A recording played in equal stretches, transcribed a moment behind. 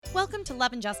Welcome to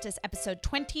Love and Justice, episode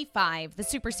 25, the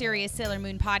super serious Sailor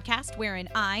Moon podcast, wherein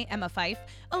I, Emma Fife,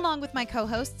 along with my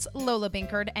co-hosts Lola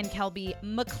Binkard and Kelby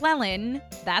McClellan,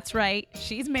 that's right,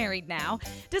 she's married now,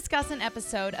 discuss an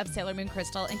episode of Sailor Moon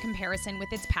Crystal in comparison with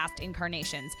its past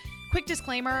incarnations. Quick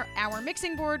disclaimer, our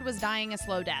mixing board was dying a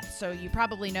slow death, so you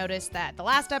probably noticed that the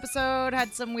last episode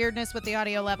had some weirdness with the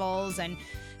audio levels, and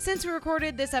since we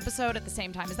recorded this episode at the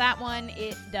same time as that one,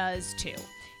 it does too.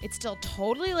 It's still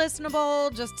totally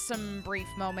listenable, just some brief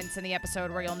moments in the episode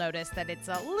where you'll notice that it's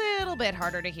a little bit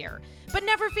harder to hear. But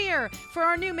never fear, for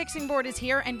our new mixing board is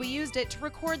here, and we used it to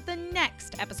record the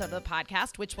next episode of the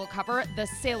podcast, which will cover the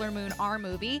Sailor Moon R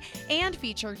movie and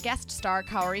feature guest star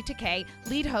Kaori Takei,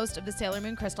 lead host of the Sailor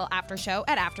Moon Crystal After Show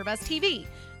at AfterBuzz TV.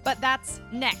 But that's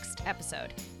next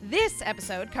episode. This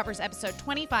episode covers episode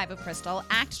 25 of Crystal,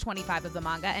 act 25 of the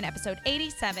manga, and episode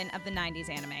 87 of the 90s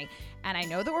anime. And I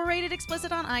know that we're rated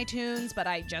explicit on iTunes, but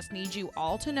I just need you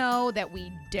all to know that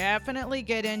we definitely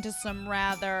get into some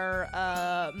rather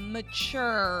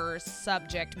mature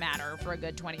subject matter for a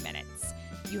good 20 minutes.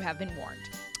 You have been warned.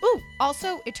 Ooh,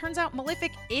 also, it turns out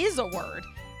malefic is a word.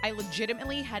 I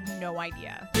legitimately had no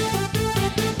idea.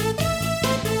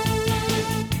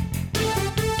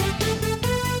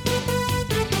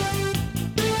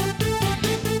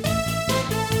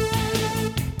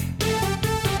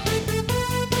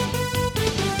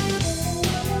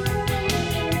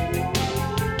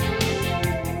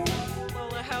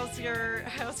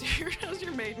 How's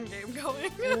your maiden game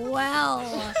going?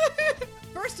 Well,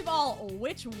 first of all,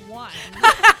 which one?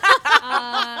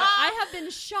 I have been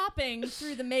shopping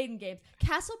through the maiden games.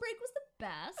 Castle Break was the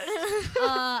best.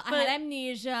 I had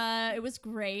Amnesia. It was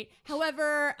great.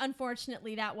 However,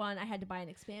 unfortunately, that one I had to buy an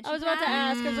expansion. I was about to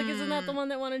ask. I was like, isn't that the one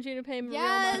that wanted you to pay me real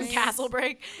money? Castle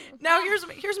Break. Now,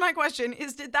 here's my question: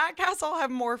 did that castle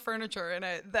have more furniture in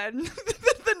it than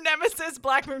the Nemesis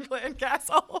Black Moon Clan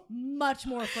castle? Much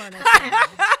more furniture.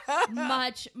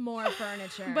 Much more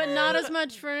furniture. But not as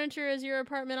much furniture as your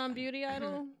apartment on Beauty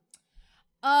Idol?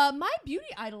 My Beauty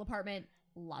Idol apartment,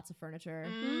 lots of furniture.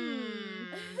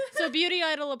 So Beauty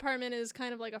Idol apartment is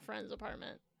kind of like a friend's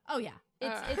apartment. Oh yeah,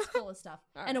 it's full of stuff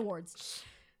and awards.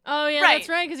 Oh yeah, right. That's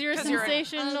right, because you're a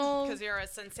sensational. Because you're a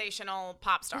sensational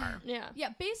pop star. Yeah. Yeah.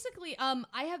 Basically,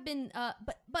 I have been,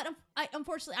 but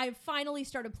unfortunately, I finally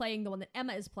started playing the one that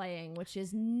Emma is playing, which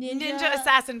is Ninja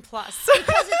Assassin Plus.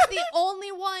 Because it's the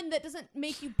only one that doesn't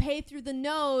make you pay through the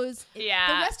nose. Yeah.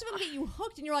 The rest of them get you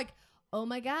hooked, and you're like, oh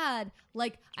my god,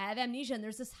 like, I have amnesia, and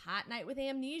there's this hot night with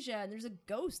amnesia, and there's a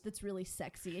ghost that's really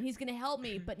sexy, and he's gonna help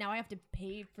me, but now I have to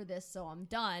pay for this, so I'm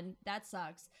done. That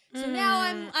sucks. So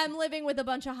now I'm living with a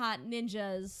bunch of hot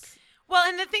ninjas. Well,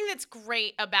 and the thing that's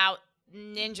great about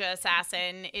Ninja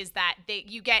Assassin is that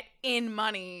you get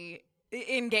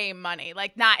in-game money.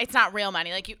 Like, it's not real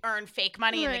money. Like, you earn fake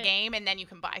money in the game, and then you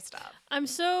can buy stuff. I'm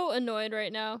so annoyed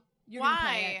right now. You're gonna play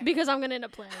Why? it. Because I'm going to end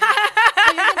up playing it. Oh,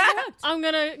 you're gonna get hooked. I'm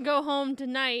going to go home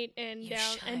tonight and You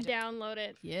download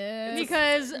it.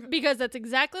 Yes. Because that's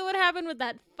exactly what happened with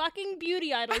that fucking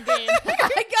Beauty Idol game. I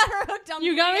got her hooked on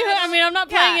You got me Beauty hooked. I mean, I'm not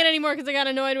playing Yeah. it anymore because I got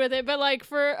annoyed with it. But like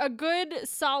for a good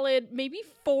solid maybe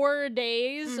 4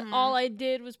 days, all I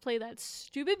did was play that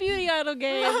stupid Beauty Idol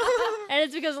game. And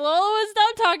it's because Lola would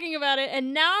stop talking about it.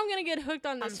 And now I'm going to get hooked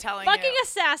on this fucking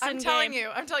assassin I'm telling you,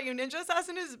 Ninja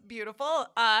Assassin is beautiful.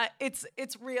 It's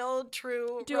real,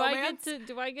 true romance.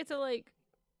 Do I get to like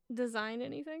design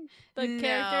anything? The character?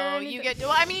 No, or anything? you get.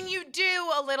 Well, I mean, you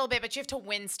do a little bit, but you have to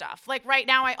win stuff. Like right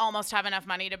now, I almost have enough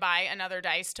money to buy another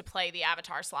dice to play the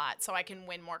avatar slot, so I can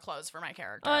win more clothes for my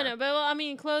character. Oh no, but well, I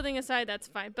mean, clothing aside, that's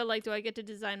fine. But like, do I get to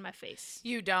design my face?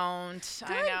 You don't.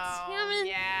 I know. Damn it.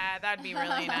 Yeah, that'd be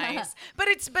really nice. But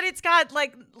it's got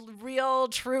like real,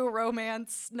 true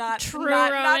romance, not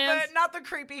romance. not the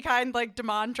creepy kind like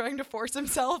Damon trying to force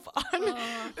himself on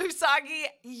Usagi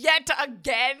yet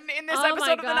again in this Oh my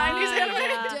episode of the 90s anime.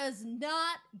 Yeah. Does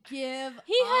not give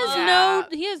He has Yeah.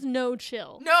 he has no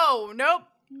chill. No, nope.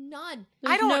 none.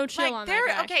 There's I don't no chill like on there.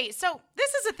 that guy. Okay, so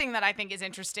this is a thing that I think is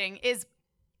interesting.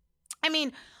 I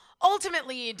mean,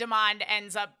 ultimately, Demond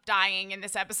ends up dying in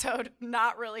this episode.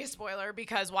 Not really a spoiler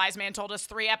because Wise Man told us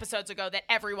 3 episodes ago that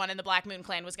everyone in the Black Moon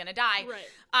Clan was going to die.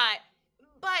 Right.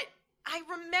 But I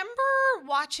remember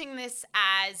watching this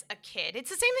as a kid. It's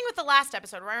the same thing with the last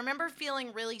episode where I remember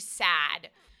feeling really sad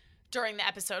during the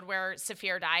episode where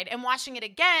Saphir died, and watching it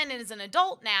again as an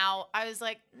adult now, I was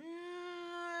like,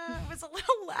 it was a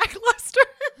little lackluster.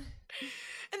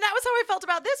 And that was how I felt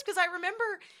about this, because I remember,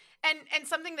 and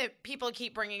something that people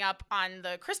keep bringing up on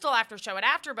the Crystal After Show at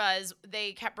AfterBuzz,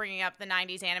 they kept bringing up the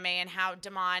 90s anime and how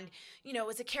Demond,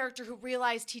 was a character who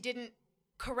realized he didn't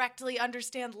correctly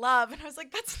understand love. And I was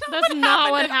like, that's That's not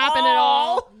not what happened at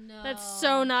all. No. That's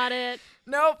so not it.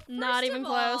 Nope. Not First even of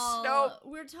close. all, Nope.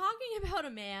 We're talking about a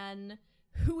man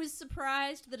who is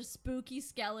surprised that a spooky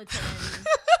skeleton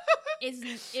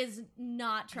is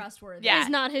not trustworthy. Yeah. He's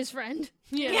not his friend.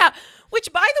 Yeah.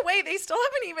 Which, by the way, they still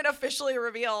haven't even officially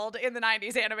revealed in the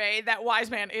 90s anime that Wise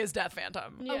Man is Death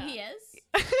Phantom. Oh, Yeah. he is?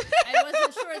 I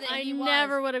wasn't sure that I he was.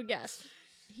 never would have guessed.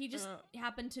 He just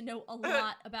happened to know a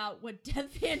lot about what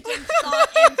Death Phantom thought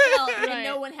and felt, Right. and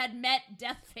no one had met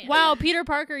Death Phantom. Wow, Peter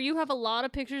Parker, you have a lot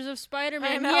of pictures of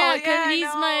Spider-Man. I know, Yeah, because I he's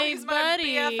know. my He's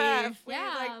buddy. my BFF. We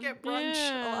Yeah. like get brunch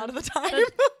Yeah. a lot of the time.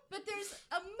 But there's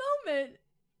a moment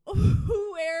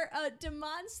where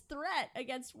Damon's threat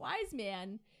against Wise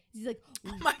Man, he's like,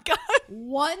 Oh my god.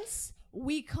 once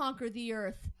we conquer the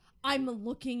Earth, I'm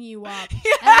looking you up,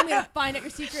 Yeah. and I'm gonna find out your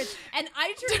secrets. And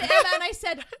I turned to Emma and I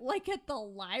said, like at the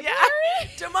library? Yeah.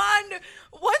 Damon,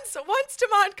 once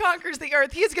Damon conquers the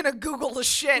Earth, he's gonna Google the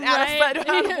shit out Right. of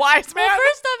Wise Man. Well,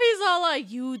 first off, he's all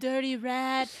like, "You dirty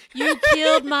rat! You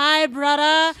killed my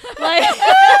brother! Like,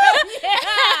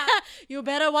 you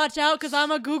better watch out, cause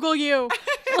I'ma Google you."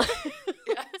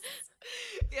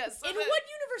 Yes. so In that- what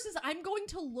universes I'm going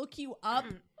to look you up?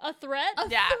 A threat? A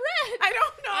Yeah. threat. I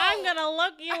don't know. I'm gonna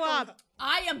look you up,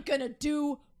 I am gonna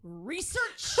do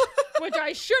research. which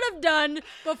I should have done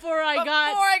before I Before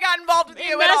got I got involved with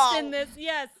you at all. invested in this.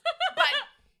 Yes,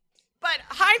 But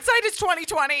hindsight is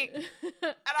 2020,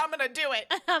 and I'm gonna do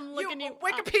it. I'm looking you up.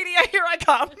 Wikipedia, here I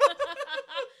come.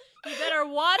 You better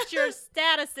watch your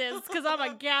statuses, cause I'm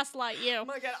gonna gaslight you. I'm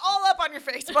gonna get all up on your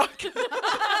Facebook.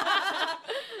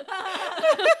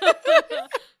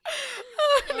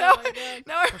 Now, my God.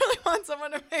 now I really want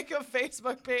someone to make a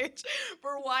Facebook page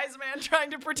for Wise Man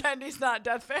trying to pretend he's not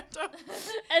Death Phantom.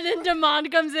 And then Damon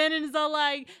comes in and is all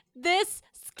like, "This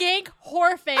skank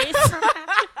whoreface is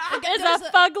there's a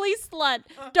a- fugly slut.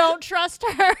 Don't trust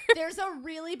her." There's a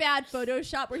really bad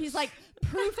Photoshop where he's like,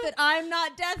 proof that I'm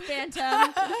not Death Phantom.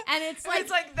 And it's like,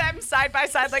 It's like them side by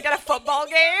side, like at a football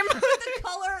game. the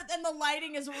color and the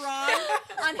lighting is wrong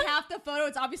on half the photo.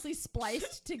 It's obviously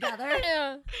spliced together.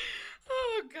 Yeah.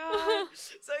 Oh god.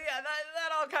 So yeah,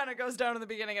 that all kind of goes down in the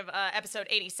beginning of episode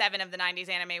 87 of the 90s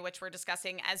anime, which we're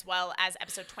discussing, as well as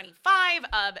episode 25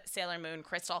 of Sailor Moon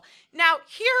Crystal. Now,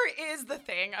 here is the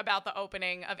thing about the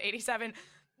opening of 87.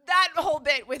 That whole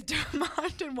bit with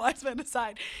Dumont and Wiseman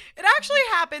aside, it actually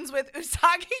happens with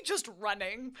Usagi just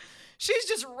running. She's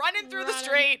just running through the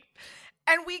street.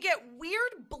 And we get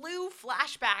weird blue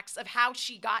flashbacks of how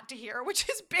she got to here, which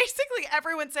is basically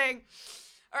everyone saying,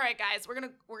 all right, guys, we're gonna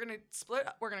split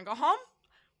up. We're gonna go home.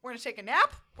 We're gonna take a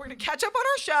nap. We're gonna catch up on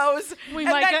our shows. We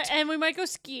and might then go, we might go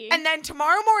ski. and then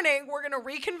tomorrow morning, we're gonna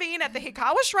reconvene at the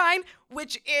Hikawa Shrine,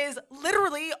 which is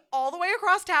literally all the way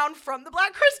across town from the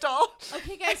Black Crystal.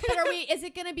 Okay, guys, but is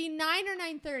it going to be 9 or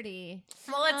 9:30?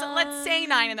 Well, let's say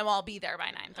 9, and then we'll all be there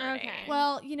by 9:30. Okay.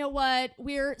 Well, you know what?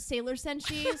 We're Sailor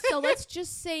Senshi, so let's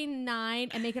just say 9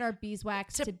 and make it our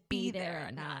beeswax to be there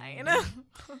at 9.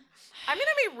 I'm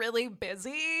gonna be really busy.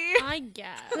 I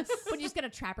guess. But you just got a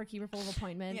trapper keeper full of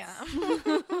appointments.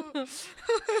 Yeah.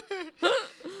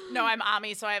 No, I'm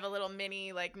Ami, so I have a little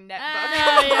mini like netbook.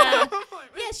 yeah.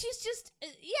 Yeah, she's just,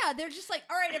 they're just like,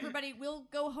 all right, everybody, we'll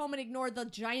go home and ignore the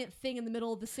giant thing in the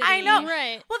middle of the city. I know.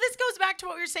 Right. Well, this goes back to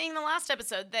what we were saying in the last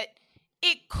episode, that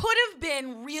it could have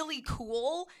been really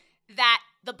cool that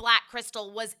the Black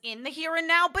Crystal was in the here and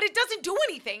now, but it doesn't do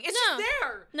anything. It's No. just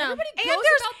there. No. Everybody And goes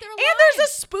there's, about their and lives.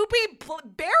 there's a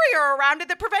spoopy barrier around it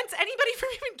that prevents anybody from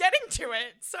even getting to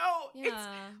it. So Yeah. it's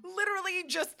literally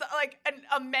just like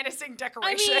a menacing I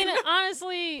decoration. mean,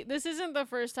 honestly, this isn't the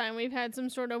first time we've had some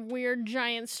sort of weird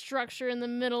giant structure in the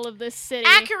middle of this city.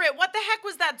 Accurate. What the heck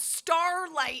was that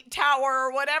Starlight Tower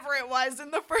or whatever it was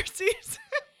in the first season?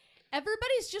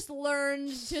 Everybody's just learned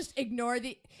to just ignore the.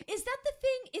 Is that the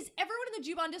thing? Is everyone in the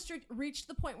Juban district reached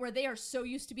the point where they are so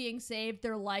used to being saved,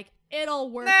 they're like, it'll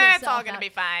work itself It's all gonna out. be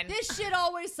fine. This shit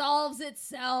always solves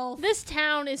itself. This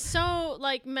town is so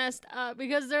like messed up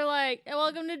because they're like, "Hey,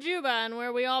 welcome to Juban,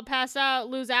 where we all pass out,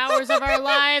 lose hours of our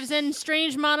lives, and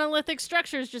strange monolithic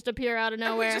structures just appear out of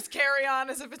And we nowhere." just carry on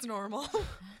as if it's normal.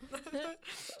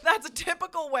 That's a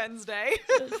typical Wednesday.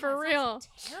 For real.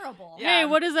 Terrible. Yeah. Hey,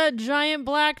 what is that giant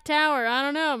black tower? I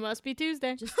don't know. Must be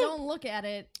Tuesday. Just don't look at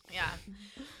it. Yeah.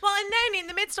 Well, and then in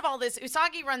the midst of all this,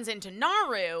 Usagi runs into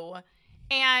Naru,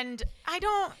 And I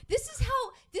don't. This is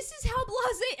how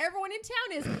blasé everyone in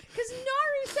town is. Because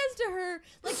Naru says to her,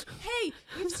 like, "Hey,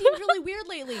 you've seemed really weird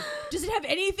lately. Does it have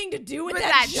anything to do with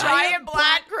that giant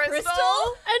black crystal?"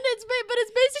 And it's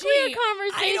basically Gee, a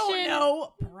conversation. I don't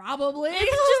know. Probably.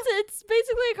 It's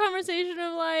basically a conversation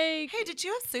of like, Hey, did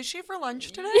you have sushi for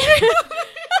lunch today?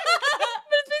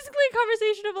 but it's basically a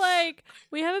conversation of like,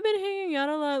 we haven't been hanging out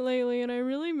a lot lately, and I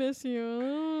really miss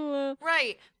you.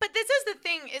 Right. But this is the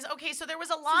thing is, okay, so there was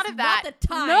a lot of that. Not the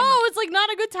time. No, it's like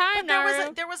not a good time.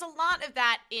 But there was a lot of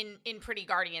that in Pretty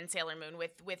Guardian Sailor Moon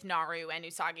with Naru and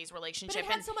Usagi's relationship. But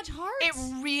it had and so much heart. it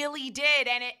really did,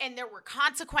 and there were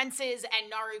consequences, and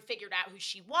Naru figured out who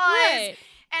she was. Right.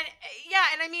 And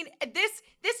and I mean, this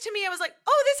to me, I was like,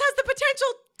 oh, this has the potential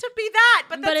to be that,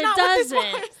 but that's But it not doesn't.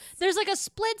 what this was. There's like a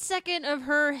split second of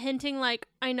her hinting like,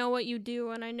 I know what you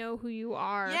do and I know who you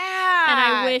are. Yeah. And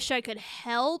I wish I could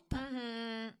help.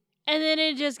 Mm-hmm. And then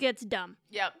it just gets dumb.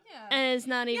 Yep. Yeah. And it's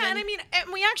not even. Yeah, and I mean,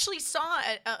 and we actually saw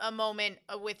a moment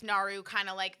with Naru kind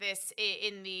of like this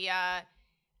in the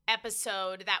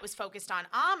episode that was focused on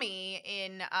Ami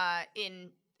in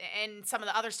some of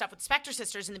the other stuff with Spectre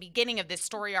Sisters in the beginning of this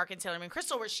story arc in Sailor Moon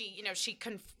Crystal, where she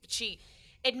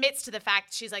admits to the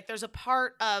fact, she's like, there's a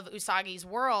part of Usagi's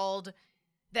world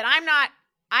that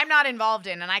I'm not involved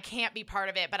in, and I can't be part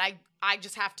of it, but I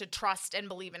just have to trust and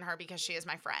believe in her because she is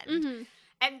my friend. Mm-hmm.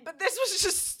 But this was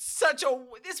just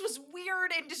this was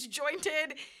weird and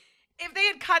disjointed. If they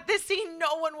had cut this scene,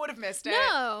 no one would have missed it.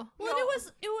 No. Well, No.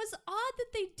 it was odd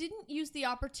that they didn't use the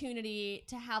opportunity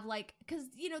to have like, because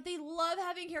they love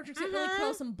having characters that really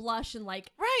curl some blush and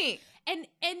like, Right. and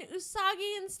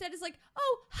Usagi instead is like,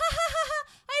 oh, ha ha ha ha,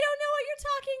 I don't know what you're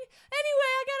talking. Anyway,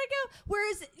 I gotta go.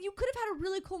 Whereas you could have had a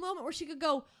really cool moment where she could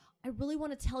go, I really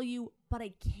want to tell you, but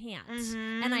I can't,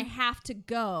 and I have to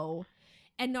go.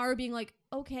 And Naru being like,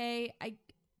 okay,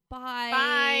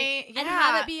 bye. Yeah. And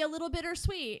have it be a little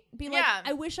bittersweet. Be like, Yeah.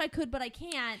 I wish I could, but I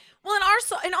can't. Well,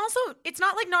 and also, it's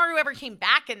not like Naru ever came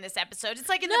back in this episode. It's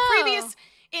like in the previous,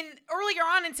 earlier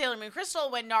on in Sailor Moon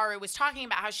Crystal, when Naru was talking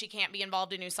about how she can't be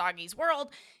involved in Usagi's world,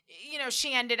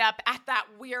 she ended up at that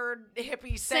weird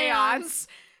hippie seance.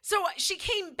 So she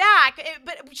came back,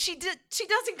 but she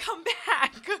doesn't come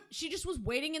back. She just was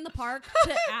waiting in the park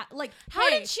to like, How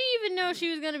hey, did she even know she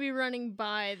was going to be running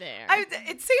by there?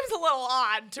 It seems a little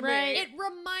odd to Right. me. it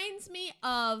reminds me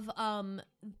of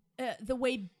the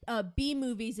way B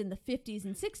movies in the 50s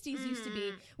and 60s used to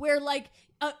be, where like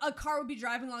a car would be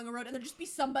driving along a road and there'd just be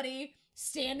somebody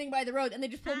standing by the road and they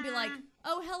just pull and be like,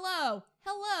 oh,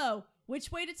 hello, which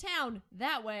way to town?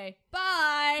 That way.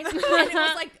 Bye. And it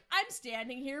was like, I'm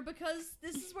standing here because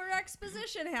this is where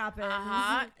exposition happens.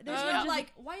 Uh-huh. There's no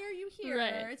like, why are you here?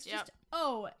 Right. It's just,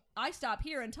 oh, I stop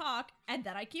here and talk and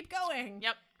then I keep going.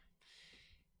 Yep.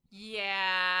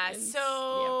 Yeah, And-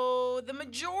 so the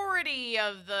majority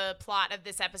of the plot of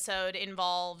this episode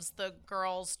involves the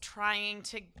girls trying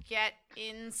to get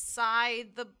inside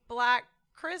the black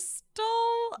crystal,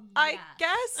 I Yes.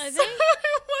 guess. I think-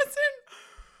 I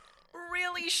wasn't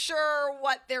really sure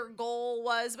what their goal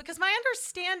was, because my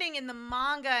understanding in the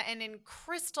manga and in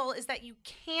Crystal is that you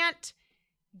can't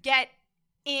get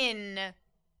in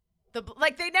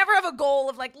they never have a goal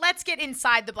of like, let's get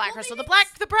inside the black Well, crystal. they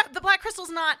The black crystal's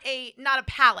not a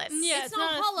palace. Yeah, It's it's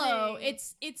not not a hollow. thing.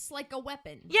 It's like a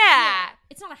weapon. Yeah.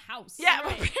 It's not a house. Yeah,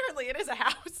 Right. apparently it is a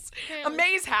house. Apparently. A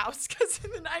maze house, because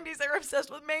in the 90s they were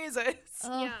obsessed with mazes.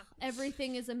 Ugh, Yeah.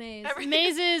 everything is a maze.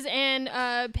 Mazes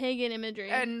and pagan imagery.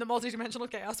 And the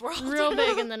multidimensional chaos world. Real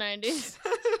big in the 90s.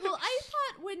 Well, I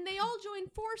thought when they all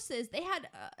joined forces, they had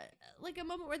like a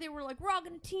moment where they were like, we're all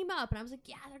gonna team up, and I was like,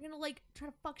 yeah, they're gonna like try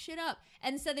to fuck shit up,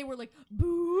 and instead they were like,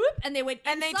 boop, and they went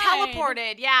And they inside.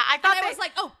 teleported. Yeah, I And thought I they, was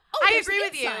like, oh, I there's agree an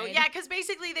with you. inside. Yeah, because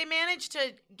basically they managed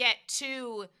to get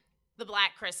to the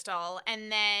black crystal,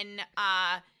 and then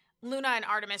Luna and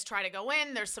Artemis try to go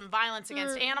in. There's some violence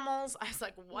against animals. I was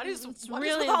like, what is It's what is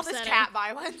really with all this upsetting. cat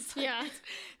violence? Yeah.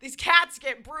 These cats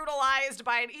get brutalized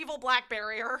by an evil black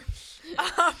barrier.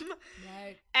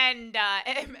 Right. And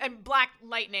black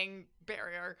lightning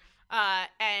barrier.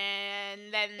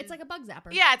 And then It's like a bug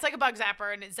zapper. yeah, it's like a bug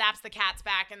zapper, and it zaps the cats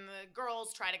back, and the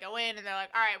girls try to go in, and they're like,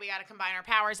 all right, we got to combine our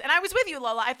powers. And I was with you,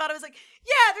 Lola. I thought it was like,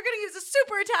 yeah, they're going to use a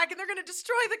super attack, and they're going to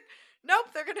destroy nope,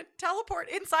 they're going to teteleport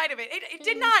inside of it. It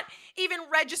did not even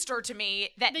register to me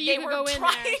that That you they could were go in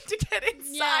trying there. to get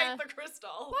inside Yeah. the crystal.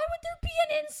 Why would there be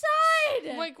an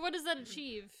inside? Like, what does that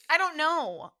achieve? I don't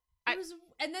know. It was,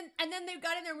 and then they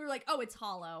got in there and we were like, oh, it's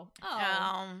hollow. Oh,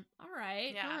 all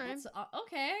right. Yeah. All right. That's,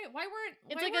 okay. Why weren't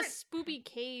It's why like weren't- a spoopy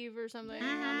cave or something on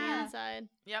Mhm. the inside.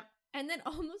 Yep. And then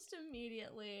almost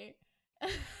immediately,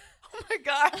 Oh my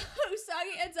god.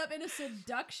 Usagi ends up in a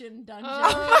seduction dungeon.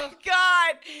 Oh my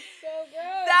god. So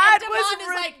good. That And was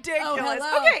Damon is like, ridiculous. oh,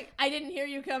 hello. Okay. I didn't hear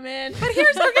you come in. But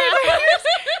here's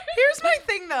my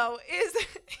thing though, is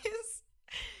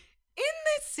in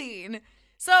this scene,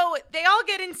 so they all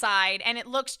get inside and it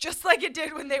looks just like it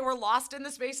did when they were lost in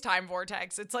the space-time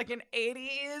vortex. It's like an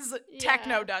 80s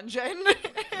techno dungeon.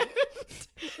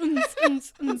 Boots and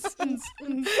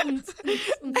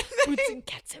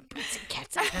cats and boots and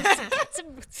cats and boots and cats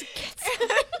and boots and cats.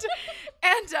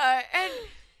 and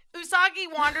Usagi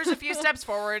wanders a few steps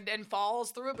forward and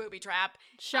falls through a booby trap.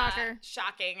 Shocker.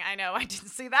 Shocking. I know. I didn't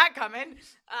see that coming.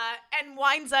 And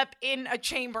winds up in a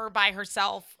chamber by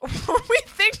herself. We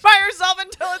think by herself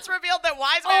until it's revealed that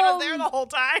Wise Man was there the whole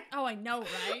time. Oh, I know,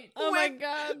 right? Oh my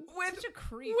god. With Such a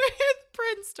creep. with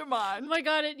Prince Damon. Oh my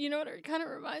god, you know what it kind of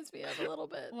reminds me of a little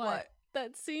bit? What?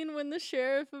 That scene when the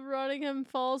sheriff of Rottingham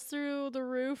falls through the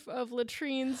roof of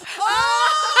latrines.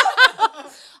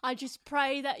 I just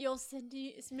pray that you'll send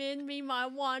me my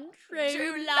one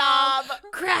true love.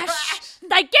 Crash.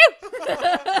 Thank you.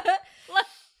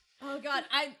 Oh god,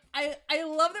 I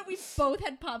love that we both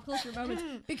had pop culture moments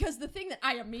because the thing that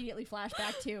I immediately flash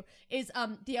back to is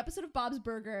the episode of Bob's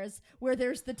Burgers where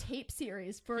there's the tape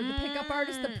series for the pickup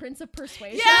artist, the Prince of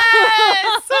Persuasion.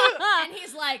 Yes! And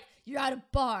he's like, you're at a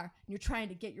bar and you're trying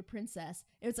to get your princess.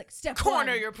 And it's like step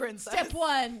Corner one, your princess. Step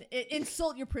one,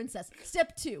 insult your princess.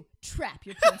 Step two, trap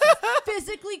your princess.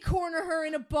 Physically corner her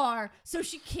in a bar so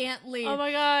she can't leave. Oh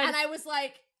my god. And I was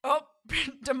like, Oh,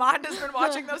 Damon has been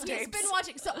watching those he's tapes. been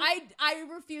watching. So I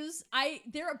refuse.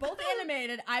 They're both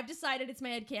animated. I've decided it's my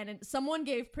headcanon. Someone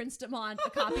gave Prince Damon a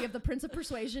copy of the Prince of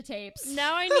Persuasion tapes.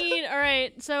 Now I need, all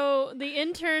right, so the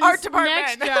intern's Art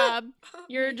department. next job,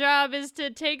 your job is to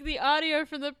take the audio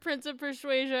from the Prince of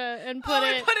Persuasion and put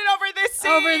it over this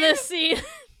scene. over this scene.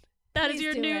 That is Please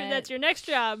your do new, it. that's your next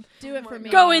job. Do it for me.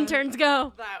 Go interns,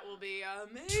 go. That will be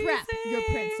amazing. Trap your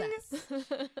princess.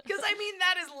 Because I mean,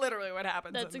 that is literally what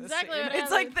happens. That's in this exactly scene. what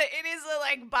It's like it is a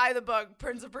like by the book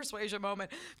Prince of Persuasion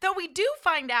moment. Though we do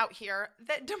find out here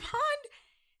that Damon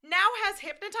now has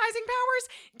hypnotizing powers.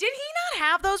 Did he not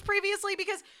have those previously?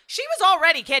 Because she was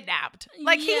already kidnapped.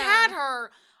 Like he Yeah. had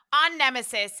her on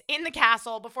Nemesis in the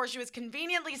castle before she was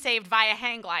conveniently saved via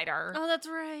hang glider. Oh, that's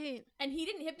right. And he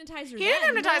didn't hypnotize her. He didn't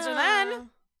then. hypnotize her then. No.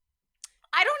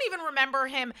 I don't even remember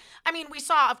him. I mean, we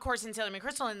saw, of course, in Sailor Moon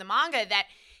Crystal in the manga that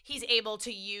he's able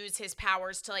to use his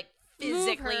powers to like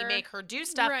physically her. make her do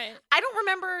stuff. Right. I don't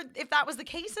remember if that was the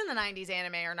case in the 90s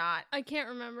anime or not. I can't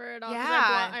remember it all. 'Cause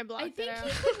Yeah. I blocked I it think out.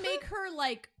 he could make her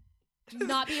like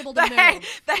not be able to The, move. hang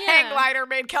Yeah. glider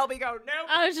made Kelby go, nope.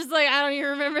 I was just like, I don't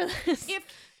even remember this.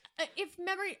 If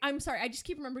memory, I'm sorry, I just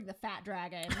keep remembering the fat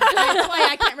dragon. That's why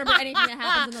I can't remember anything that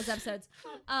happens in those episodes.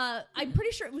 I'm pretty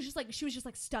sure it was just like she was just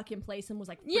like stuck in place and was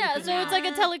like Yeah, freaking so out. it's like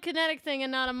a telekinetic thing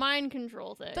and not a mind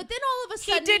control thing. But then all of a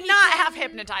He sudden did not can- have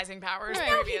hypnotizing powers Right.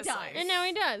 Now he previously. does. and now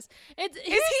he does. It's Is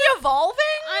he evolving?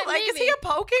 Like, is he maybe. a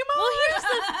Pokemon? Well,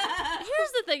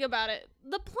 here's the thing about it.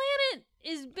 The planet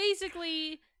is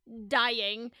basically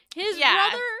dying. His Yeah.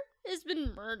 brother has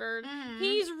been murdered. Mhm.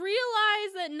 He's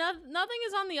realized that nothing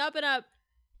is on the up and up,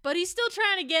 but he's still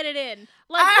trying to get it in.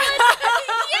 Like,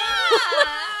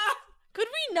 could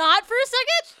we not for a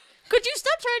second? Could you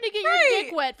stop trying to get your dick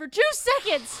Right. wet for 2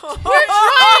 seconds? We're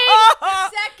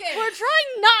Second. We're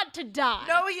trying not to die.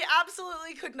 No, he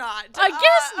absolutely could not. I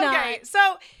guess Okay, not.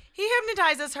 so he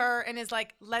hypnotizes her and is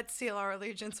like, "Let's seal our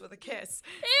allegiance with a kiss."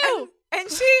 Ew. And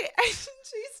she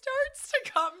starts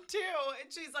to come too,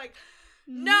 and she's like,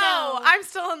 "No, I'm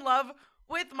still in love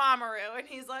with Mamoru." And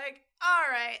he's like, "All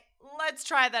right, let's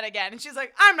try that again." And she's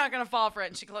like, "I'm not gonna fall for it."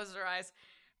 And she closes her eyes.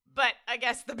 But I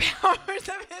guess the powers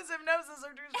of his hypnosis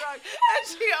are too strong. And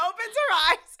she opens her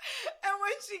eyes. And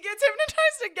when she gets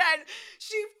hypnotized again,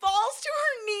 she falls to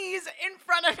her knees in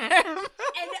front of him.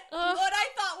 And what I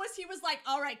thought was he was like,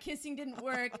 all right, kissing didn't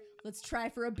work. Let's try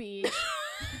for a beach.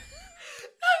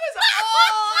 That was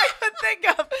all I could think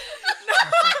of. No.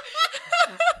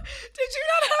 Did you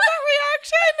not have that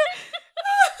reaction?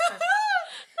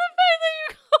 The fact that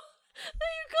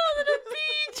you called it a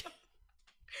beach.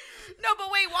 No,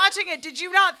 but wait, watching it, did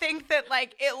you not think that,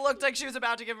 like, it looked like she was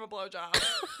about to give him a blowjob?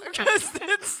 Because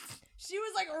it's... She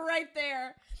was like right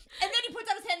there. And then he puts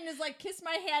out his hand and is like, kiss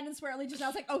my hand and swear allegiance. And I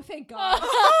was like, oh, thank God.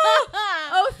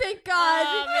 Oh, thank God.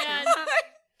 Oh, man.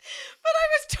 But I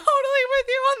was totally with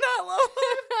you on that, Lola.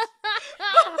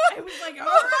 I was like, all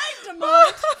right, Damon.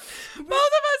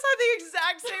 Both of us had the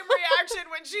exact same reaction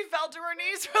when she fell to her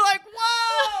knees. We're like,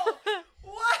 whoa,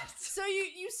 what? So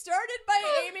you started by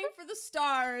aiming for the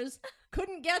stars,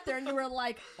 couldn't get there, and you were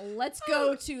like, let's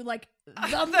go to like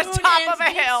the moon top and of a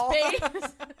deep hill.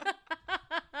 space.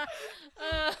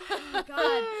 Oh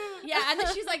God. Yeah, and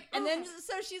then she's like,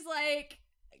 she's like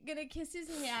gonna kiss his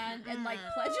hand and like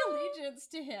pledge allegiance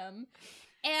to him.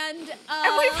 And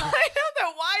And we find out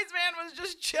that Wise Man was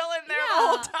just chilling there the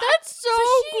whole time. That's so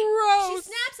gross. She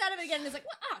snaps out of it again and is like,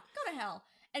 go to hell.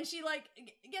 And she like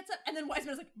gets up, and then Wise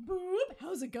Man's like, boop,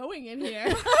 how's it going in here?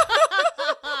 He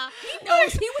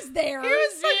knows he was there. He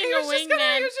was being a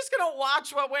wingman. he was just gonna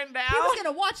watch what went down. He was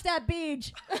gonna watch that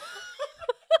beach. He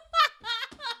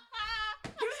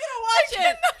was gonna watch it.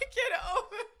 cannot get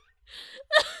over.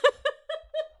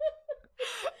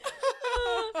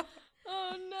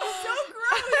 Oh no. So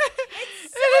gross.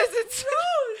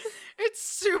 It's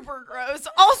super gross.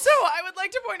 Also, I would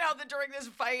like to point out that during this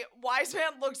fight, Wise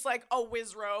Man looks like a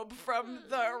Wizrobe from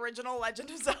the original Legend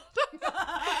of Zelda.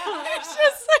 he's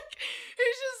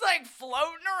just like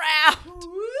floating around,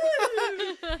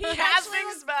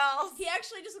 casting spells. He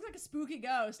actually just looks like a spooky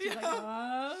ghost. He's like,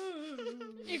 oh.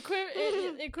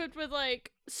 Equipped with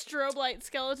like strobe light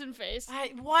skeleton face.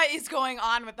 What is going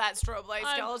on with that strobe light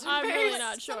skeleton I'm face? really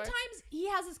not sure. Sometimes he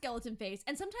has a skeleton face,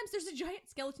 and sometimes there's a giant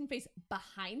skeleton face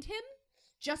behind him,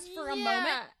 just for a Yeah.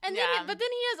 moment. And Yeah. then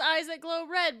he has eyes that glow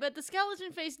red, but the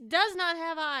skeleton face does not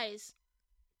have eyes.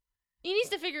 He needs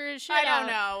to figure his shit I out.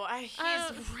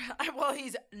 don't know.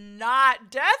 He's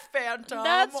not Death Phantom.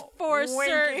 That's for Winky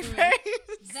certain.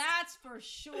 face. That's for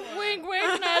sure. Wink,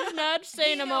 wink, nudge, nudge,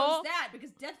 say He no knows more. that because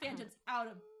Death Phantom's out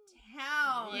of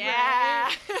town. Yeah.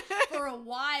 For a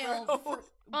while.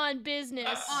 On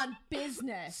business. On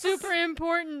business. Super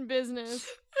important business.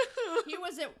 He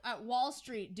was at Wall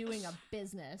Street doing a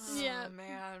business. Yeah. Oh,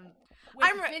 man. With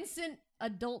I'm Vincent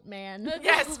Adult Man.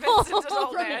 Yes, Vincent is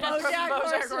old From man BoJack from BoJack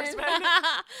Horseman. Horseman.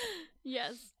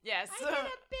 Yes. Yes. I did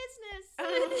a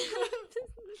business.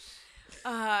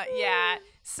 Yeah.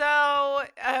 So,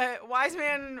 Wise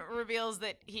Man reveals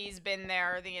that he's been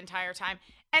there the entire time.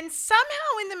 And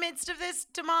somehow in the midst of this,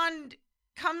 Demond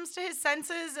comes to his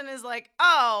senses and is like,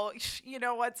 oh, you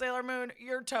know what, Sailor Moon?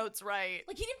 You're totes right.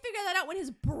 Like, he didn't figure that out when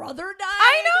his brother died.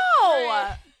 I know!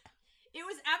 Right. It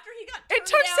was after he got It turned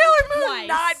took down Sailor Moon twice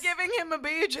not giving him a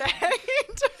BJ. for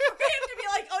him to be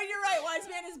like, oh, you're right, Wise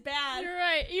Man is bad. You're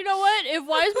right. You know what? If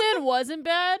Wise Man wasn't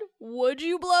bad, would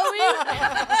you blow me?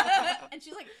 And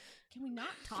she's like, can we not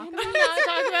talk Can we about not it?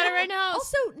 talk about it right now?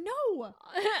 Also, no.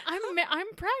 I'm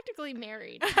practically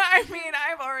married. I mean,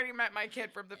 I've already met my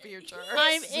kid from the future.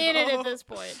 I'm in it so- at this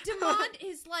point. Demond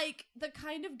is like the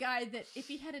kind of guy that if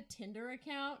he had a Tinder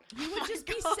account, he would just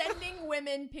be sending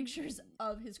women pictures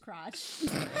of his crotch.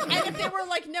 And if they were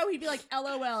like, no, he'd be like,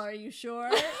 LOL, are you sure?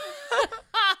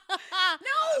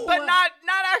 No! But not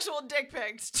actual dick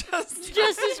pics. Just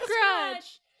Just his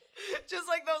crotch. just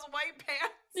like those white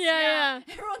pants. Yeah.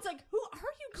 Everyone's like, who are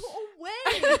you? Go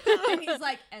away. And he's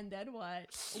like, and then what?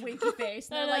 Winky face.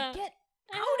 And they're like, get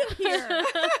out of here.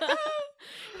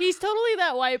 He's totally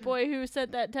that white boy who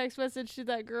sent that text message to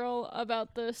that girl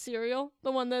about the cereal.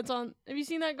 The one that's on. Have you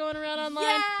seen that going around online?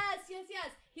 Yes.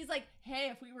 He's like, hey,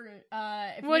 if we were,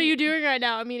 What are you doing right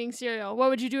now? I'm eating cereal. What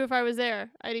would you do if I was there?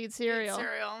 I'd eat cereal.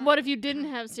 cereal. What if you didn't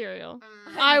have cereal?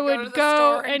 Mm, I to would the go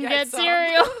store and get some.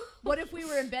 cereal. What if we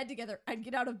were in bed together? I'd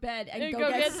get out of bed and And go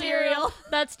get cereal.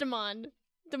 That's Demond.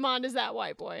 Demond is that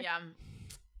white boy. Yeah.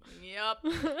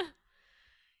 Yep.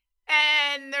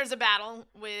 And there's a battle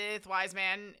with Wise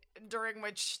Man during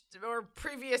which, or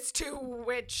previous to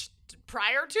which,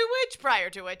 prior to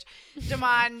which,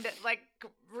 Demond like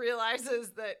realizes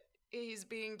that he's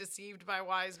being deceived by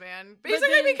Wise Man. Basically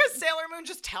then- because Sailor Moon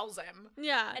just tells him.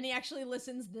 Yeah. And he actually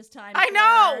listens this time. I for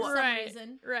know! some Right.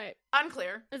 reason. Right.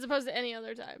 Unclear. As opposed to any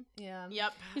other time. Yeah.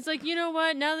 Yep. He's like, you know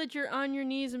what? Now that you're on your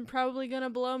knees and probably gonna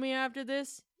blow me after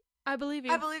this, I believe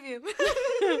you. I believe you.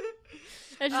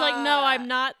 And she's like, no, I'm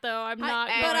not though. I'm not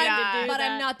and going I'm- to do But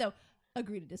that. I'm not though.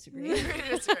 Agree to disagree.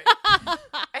 Disagree.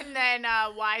 And then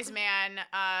Wise Man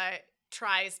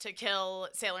tries to kill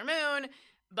Sailor Moon,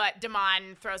 but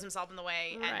Demond throws himself in the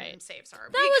way and Right. saves her.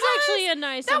 That was actually a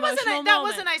nice emotional moment. That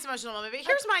was a nice emotional moment. But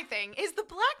here's my thing: is the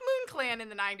Black Moon Clan in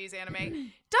the '90s anime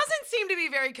doesn't seem to be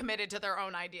very committed to their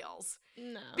own ideals.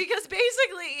 No. Because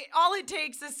basically, all it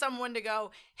takes is someone to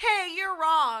go, "Hey, you're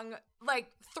wrong,"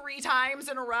 like 3 times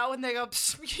in a row, and they go,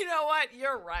 "Psst, "You know what?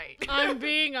 You're right." I'm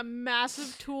being a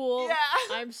massive tool. Yeah.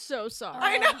 I'm so sorry.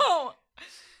 I know.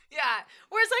 Yeah.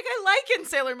 Whereas, like, I like in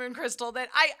Sailor Moon Crystal that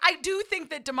I do think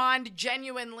that Demond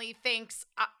genuinely thinks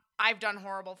I've done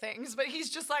horrible things, but he's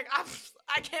just like,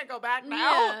 I can't go back now.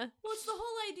 Yeah. Well, it's the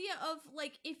whole idea of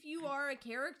like if you are a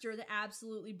character that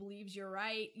absolutely believes you're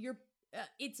right, you're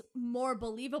it's more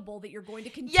believable that you're going to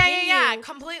continue. Yeah,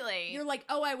 completely. You're like,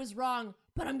 oh, I was wrong,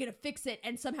 but I'm gonna fix it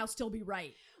and somehow still be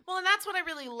right. Well, and that's what I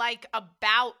really like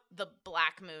about the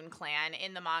Black Moon clan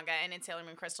in the manga and in Sailor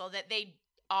Moon Crystal, that they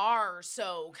are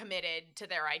so committed to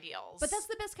their ideals. But that's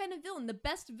the best kind of villain. The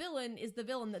best villain is the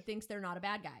villain that thinks they're not a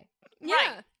bad guy. Yeah.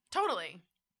 Right. Totally.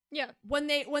 Yeah. When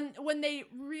they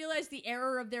realize the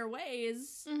error of their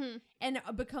ways Mm-hmm. and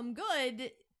become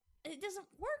good, it doesn't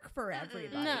work for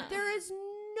everybody. No. There is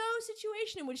no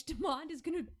situation in which Demond is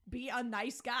going to be a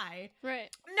nice guy. Right.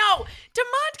 No,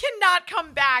 Demond cannot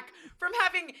come back from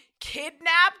having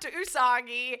kidnapped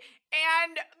Usagi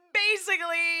and basically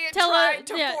tried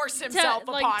to force himself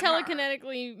upon her.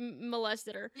 telekinetically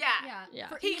molested her. Yeah. Yeah.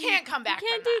 He can't come back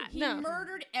can't from do- that. He No.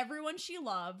 murdered everyone she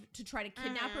loved to try to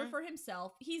kidnap her for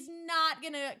himself. He's not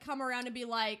gonna come around and be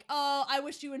like, "Oh, I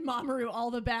wish you and Mamoru all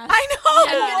the best. I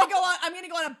know. I'm gonna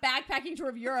go on a backpacking tour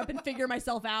of Europe and figure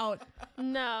myself out."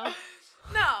 No.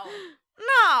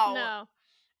 No.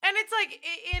 And it's like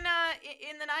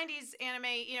in the 90s anime,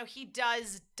 you know, he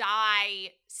does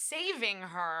die saving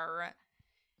her,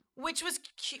 which was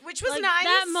Like, nice.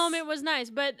 that moment was nice,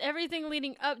 but everything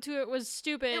leading up to it was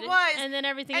stupid. It was. And then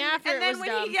everything and after then it was when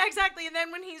dumb. yeah, exactly. And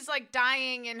then when he's like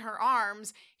dying in her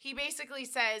arms, he basically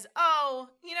says, "Oh,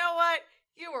 you know what?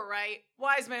 You were right.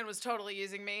 Wise Man was totally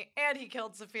using me, and he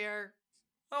killed Saphir.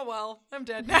 Oh well, I'm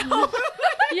dead now."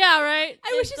 Yeah, right?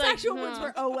 I wish It's his like, actual words no.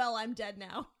 were, "Oh well, I'm dead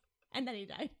now," and then he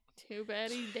died. Too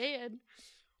bad he's dead.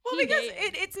 Well, He because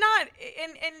did. it's not,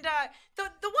 and the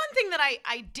one thing that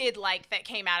I did like that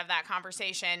came out of that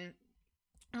conversation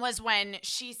was when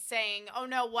she's saying, "Oh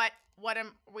no, what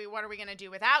are we gonna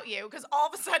do without you?" Because all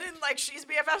of a sudden, like, she's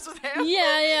BFFs with him.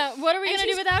 Yeah. What are we And gonna do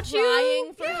she's without you?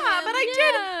 crying for Yeah, him. but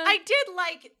I did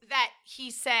like that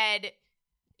he said,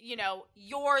 you know,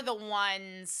 you're the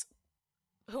ones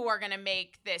who are gonna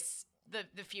make this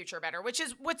the future better, which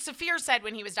is what Saphir said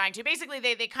when he was dying too. Basically,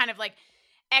 they kind of like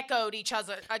echoed each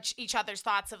other's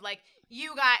thoughts of like,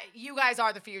 you guys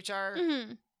are the future.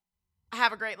 Mm-hmm.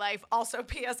 Have a great life. Also,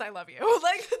 P.S. I love you.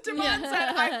 Like Demond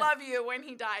said, "I love you" when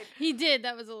he died. He did.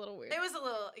 That was a little weird. It was a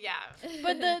little, yeah.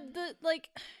 But the like,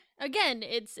 again,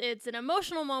 it's an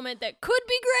emotional moment that could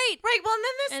be great, Right. Well, and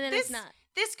then and then it's not.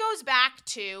 This goes back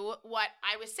to what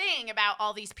I was saying about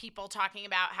all these people talking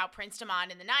about how Prince Demond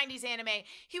in the 90s anime,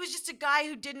 he was just a guy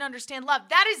who didn't understand love.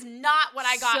 That is not what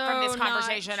I got from this So not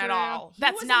conversation at true. all. He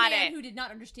That's was not a man it. who did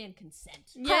not understand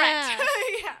consent. Yeah. Correct.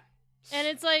 yeah. And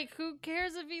it's like, who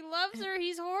cares if he loves her?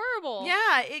 He's horrible.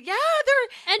 Yeah.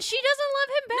 They're. And she doesn't love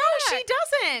him back. No, she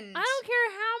doesn't. I don't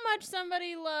care how much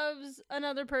somebody loves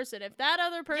another person. If that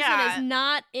other person Yeah. is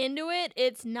not into it,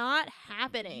 it's not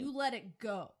happening. You let it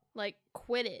go. Like,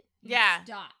 quit it. You Yeah.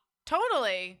 Stop.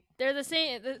 Totally. They're the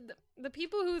same. The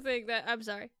people who think that, I'm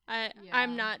sorry.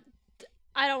 Yeah.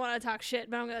 I don't want to talk shit,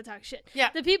 but I'm going to talk shit. Yeah.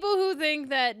 The people who think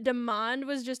that Demond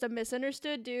was just a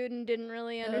misunderstood dude and didn't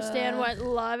really understand what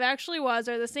love actually was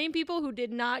are the same people who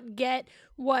did not get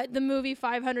what the movie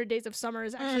 500 Days of Summer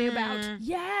is actually about.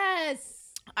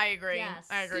 Yes. I agree. Yes.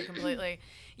 I agree completely.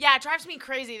 Yeah, it drives me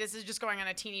crazy. This is just going on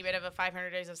a teeny bit of a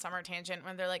 500 Days of Summer tangent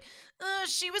when they're like,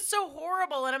 she was so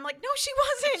horrible. And I'm like, no, she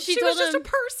wasn't. She She was told just a him-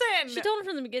 person. She told him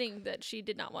from the beginning that she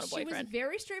did not want a She was boyfriend.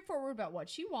 very straightforward about what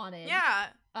she wanted. Yeah.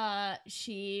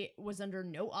 She was under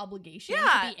no obligation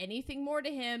Yeah. to be anything more to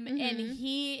him, and Mhm.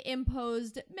 he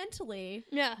imposed mentally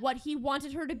Yeah. what he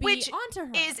wanted her to be Which onto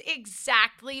her. is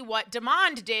exactly what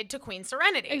Demond did to Queen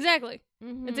Serenity. Exactly.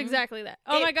 Mhm. It's exactly that.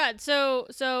 Oh It- my god. So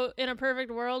in a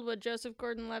perfect world, would Joseph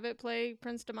Gordon-Levitt play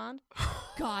Prince Demond?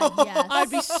 God, yes. I'd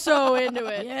be so into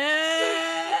it.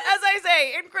 Yes. As I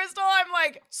say, in Crystal, I'm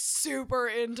like super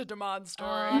into Demond's story.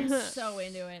 I'm so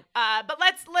into it. But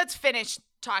let's finish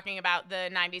talking about the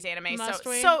 90s anime Must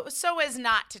we? so as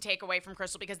not to take away from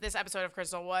Crystal, because this episode of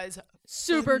Crystal was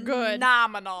Super good.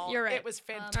 phenomenal. You're right. It was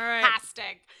All right.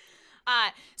 fantastic.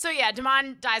 So yeah,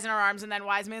 Demond dies in her arms, and then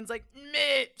Wise Man's like,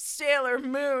 "Meh, Sailor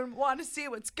Moon, want to see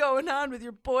what's going on with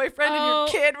your boyfriend and Oh. your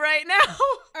kid right now?"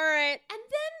 All right. And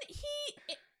then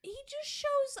he just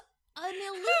shows an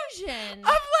illusion. Of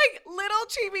like little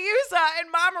Chibiusa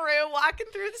and Mamoru walking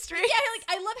through the streets. Yeah,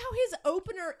 like I love how his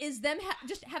opener is them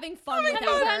just having fun Having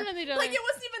without fun her. with each other. Like it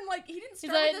wasn't even like he didn't He's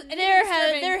start like, with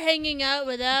this, they're hanging out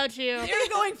without you. They're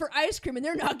going for ice cream and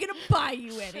they're not gonna buy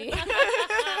you any.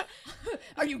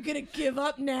 Are you gonna give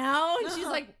up now? And she's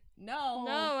like, no,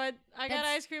 No, I got That's-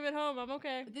 ice cream at home. I'm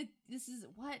okay. This is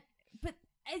what. But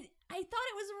I thought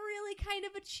it was really kind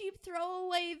of a cheap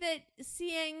throwaway that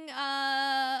seeing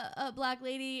a Black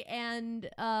Lady and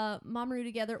Mamoru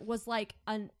together was like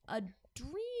a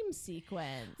dream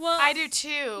sequence. Well, I do too.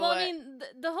 Well, I mean,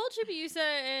 the whole Chibiusa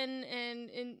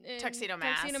and Tuxedo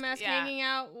Mask, yeah. hanging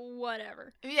out,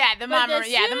 whatever. yeah, the but Mamoru, as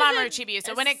yeah, the soon Mamoru as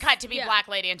Chibiusa. When it cut to be yeah. Black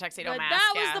Lady and Tuxedo But Mask,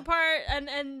 that yeah. was the part,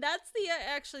 and that's the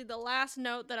actually the last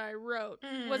note that I wrote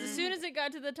was as soon as it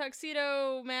got to the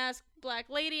Tuxedo Mask Black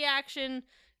Lady action.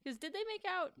 Because did they make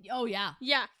out? Oh yeah,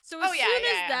 Yeah. So as soon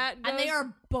as that goes, and they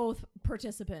are both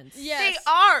participants. Yes.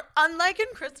 They are, unlike in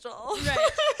Crystal. Right.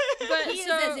 But He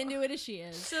so, is as into it as she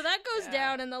is. so that goes Yeah.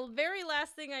 down, and the very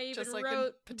last thing I even Just like wrote.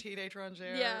 in Petite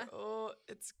Étrangère. Yeah. Oh,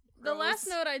 it's The last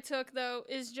gross. note I took though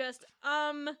is just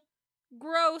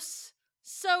gross,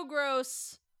 so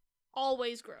gross,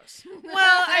 always gross. Well,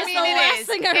 I That's mean, the it last is.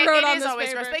 thing I It- wrote it on is this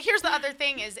always gross. paper. But here's the other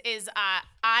thing: is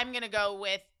I'm gonna go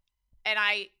with, and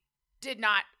I did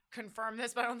not confirm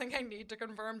this, but I don't think I need to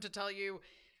confirm to tell you.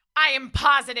 I am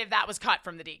positive that was cut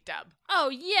from the Deke dub. Oh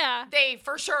yeah. They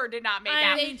for sure did not make I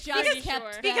out. am They just pretty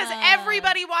kept sure. Because the-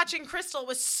 everybody watching Crystal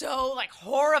was so like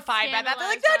horrified by that. They're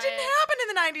like, that Scandalized by didn't it. happen in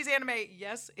the '90s anime.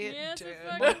 Yes, it Yes, did. it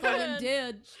Both fucking of them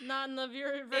did. Not in the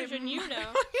version you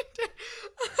know.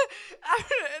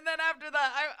 And then after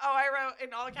that, I wrote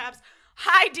in all caps,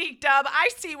 "Hi, Deke Dub. I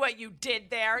see what you did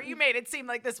there. You made it seem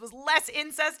like this was less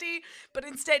incesty, but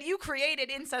instead you created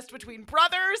incest between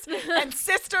brothers and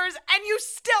sisters, and you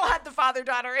still had the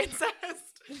father-daughter incest."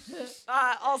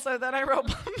 Also, then I wrote,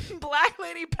 "Black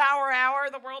Lady Power Hour.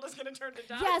 The world is going to turn to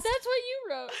dust." Yes. That's what you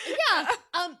wrote.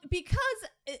 Yeah, because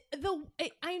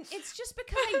it's just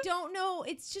because I don't know.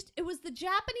 It was the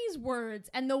Japanese words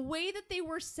and the way that they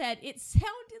were said. It sounded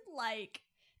like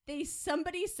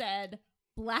somebody said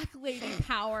Black Lady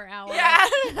Power Hour. Yeah.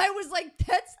 And I was like,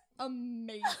 that's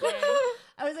amazing.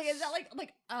 I was like, is that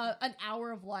like an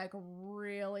hour of like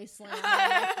really slamming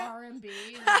like R&B?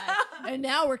 And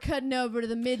now we're cutting over to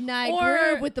the midnight Or-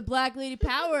 groove with the Black Lady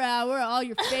Power Hour. All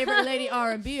your favorite lady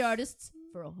R&B artists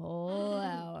for a whole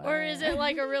hour. Or is it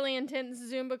like a really intense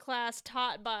Zumba class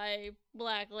taught by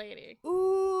Black Lady?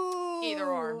 Ooh. Either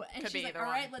or. And Could she's be like, either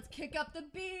all right, one." let's kick up the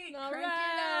beat. All Crank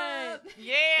right. it up.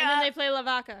 Yeah. And then they play La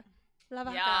Vaca. La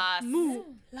Vaca. Yes. Moo.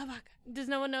 La Vaca. Does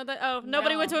no one know that? Oh,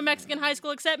 nobody went to a Mexican high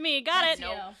school except me. Got That's it.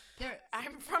 you. There-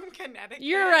 I'm from Connecticut.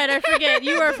 You're right. I forget.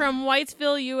 You are from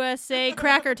Whitesville, USA,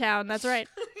 Crackertown. That's right.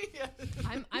 Yeah.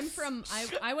 I'm from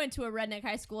I went to a redneck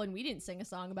high school and we didn't sing a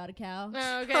song about a cow.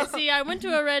 Oh, okay. See, I went to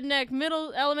a redneck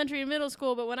elementary and middle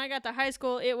school, but when I got to high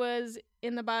school, it was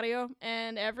in the barrio,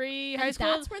 and every high And school,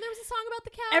 that's where there was a song about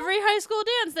the cow. every high school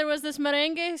dance, there was this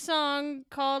merengue song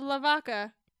called La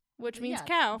Vaca, which means Yeah,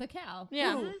 cow. The cow.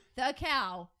 Yeah. Ooh, the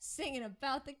cow singing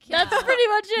about the cow. That's pretty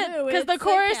much it. Moo, Because the it's a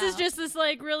chorus is cow. just this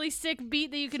like really sick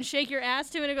beat that you can shake your ass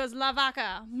to, and it goes La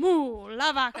Vaca, moo,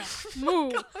 La Vaca,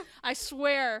 moo. I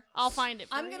swear, I'll find it.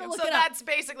 For I'm you. gonna look So it up. that's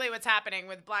basically what's happening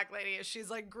with Black Lady is she's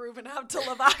like grooving out to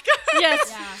La Vaca. Yes,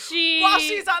 Yeah. she. While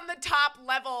she's on the top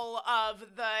level of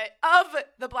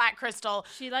the Black Crystal,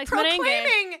 She likes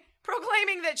merengue.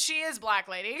 proclaiming that she is Black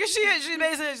Lady. She's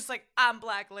basically just like, I'm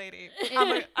Black Lady.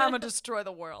 I'm gonna destroy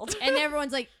the world. And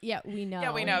everyone's like, yeah, we know.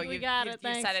 Yeah, we know. We You got you it,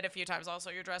 said thanks. it a few times.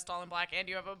 Also, you're dressed all in black, and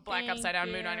you have a black Thank upside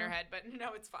down moon on you. your head. But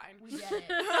no, it's fine. We get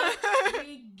it.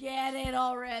 We get it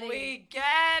already. We get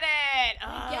it.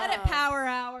 Get it, Ugh. Power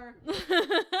Hour.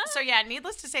 So yeah,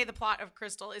 needless to say, the plot of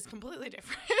Crystal is completely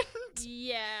different.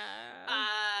 Yeah.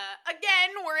 Again,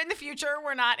 we're in the future.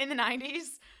 We're not in the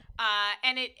 90s.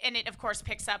 And it of course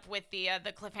picks up with the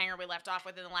cliffhanger we left off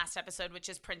with in the last episode, which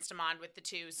is Prince Demond with the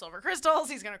 2 silver crystals.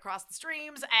 He's gonna cross the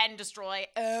streams and destroy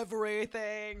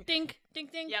everything. Dink,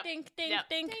 dink, dink, Yep. dink, dink, Yep.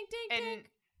 dink. Ding, ding, And ding.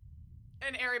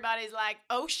 and everybody's like,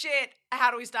 oh shit,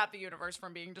 how do we stop the universe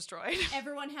from being destroyed?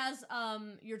 Everyone has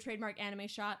your trademark anime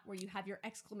shot where you have your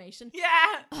exclamation.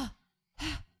 Yeah.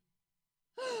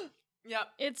 Yep.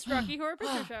 It's Rocky Horror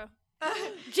Picture Show.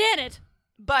 Janet.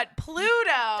 But Pluto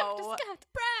Dr. Scott.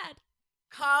 Brad.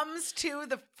 comes to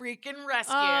the freaking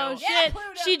rescue. Oh, Yeah, shit. Pluto.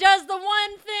 She does the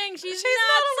one thing she's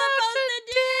not supposed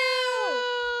to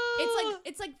do.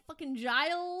 It's like fucking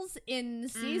Giles in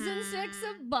season 6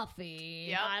 of Buffy.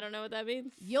 Yep. I don't know what that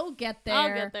means. You'll get there.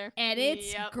 I'll get there. And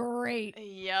it's Yep. great.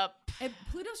 Yep. And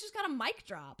Pluto's just got a mic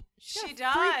drop. She's She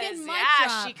got a freaking does. mic Yeah,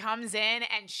 drop. she comes in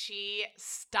and she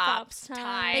stops Stops time.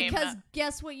 time. Because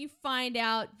guess what you find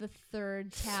out the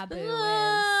third taboo is?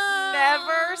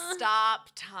 Never stop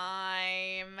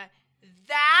time.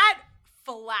 That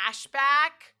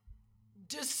flashback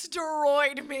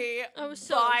destroyed me. I was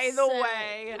so by the upset.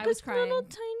 way. I was crying. Little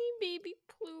tiny baby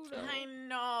Pluto. I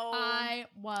know. I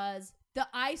was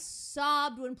I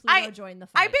sobbed when Pluto joined the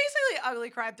fight. I basically ugly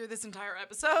cried through this entire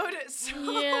episode. So.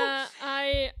 Yeah,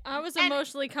 I was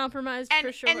emotionally compromised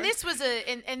for sure. And this was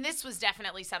and this was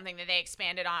definitely something that they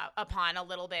expanded upon a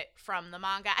little bit from the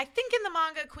manga. I think in the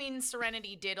manga, Queen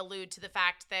Serenity did allude to the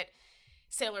fact that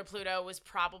Sailor Pluto was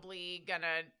probably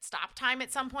gonna stop time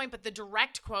at some point, but the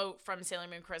direct quote from Sailor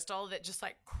Moon Crystal that just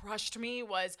like crushed me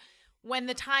was, "When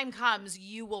the time comes,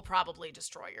 you will probably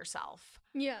destroy yourself."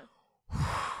 Yeah.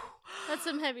 That's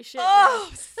some heavy shit. Oh,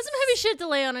 That's some heavy shit to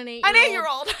lay on an 8-year-old. an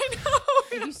 8-year-old, I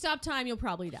know. If you stop time, you'll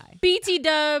probably die. BT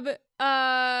Dub,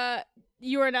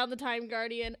 you are now the Time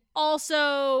Guardian.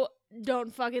 Also,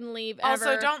 don't fucking leave ever.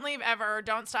 Also, don't leave ever.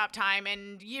 Don't stop time.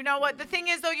 And you know what? The thing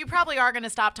is, though, you probably are going to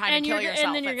stop time and kill yourself.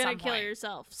 And then you're going to kill point.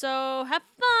 yourself. So have fun.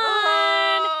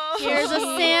 Oh. Here's a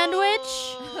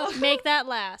sandwich. Make that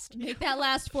last. Make that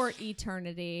last for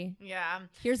eternity. Yeah.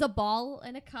 Here's a ball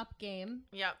and a cup game.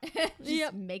 Yep.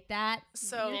 Just make that.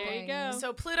 So There you go.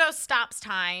 So Pluto stops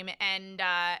time and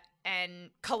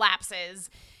collapses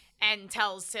and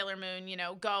tells Sailor Moon, you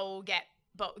know, go get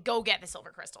the silver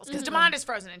crystals, because Demond is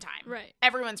frozen in time. Right.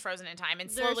 Everyone's frozen in time, and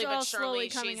They're slowly all but surely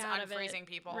coming she's out of it. unfreezing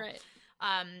people. Right.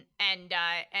 And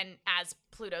as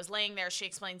Pluto's laying there, she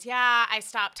explains, "Yeah, I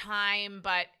stopped time,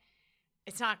 but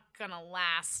it's not gonna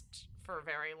last for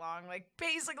very long." Like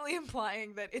basically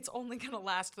implying that it's only gonna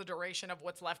last the duration of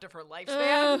what's left of her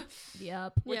lifespan,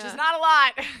 Yep. which Yeah. is not a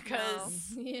lot,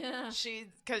 because Yeah.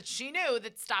 she knew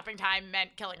that stopping time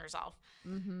meant killing herself.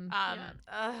 Mm-hmm.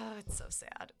 It's so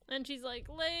sad. And she's like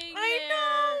laying I there,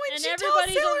 know, and she tells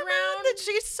everybody's Sailor Moon around. that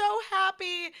she's so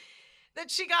happy that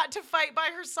she got to fight by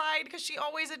her side, because she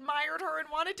always admired her and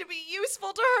wanted to be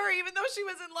useful to her, even though she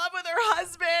was in love with her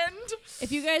husband.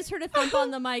 If you guys heard a thump on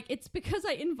the mic, it's because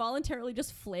I involuntarily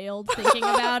just flailed thinking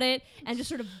about it and just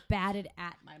sort of batted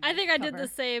at my mic I think I did cover. the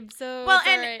same. So Well, it's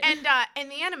all right. and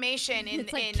the animation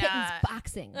It's like kittens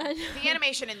boxing. the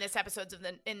animation in this episode of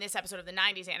the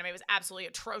 90s anime was absolutely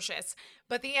atrocious,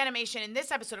 but the animation in this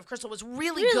episode of Crystal was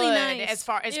really Really good nice. as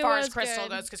far It as was Crystal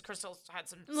good. goes, because Crystal had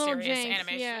some Little serious jank,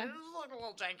 animation. yeah. It looked a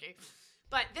little janky.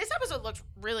 But this episode looked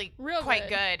really Real quite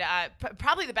good. good.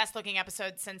 Probably the best looking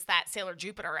episode since that Sailor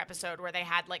Jupiter episode, where they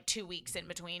had like 2 weeks in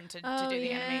between to Oh, do the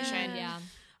yeah. animation. Yeah.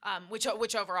 Which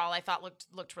overall I thought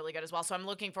looked really good as well. So I'm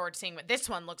looking forward to seeing what this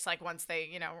one looks like once they,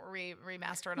 you know,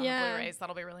 remaster it on Yeah. the Blu-rays.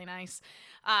 That'll be really nice.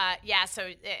 So,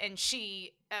 and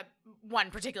she, one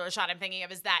particular shot I'm thinking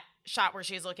of is that shot where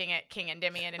she's looking at King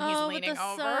Endymion and he's Oh, with leaning the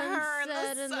over her in the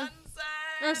sunset and the- sunset.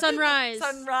 Or sunrise.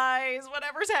 Sunrise,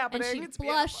 whatever's happening. And she It's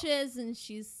beautiful. blushes and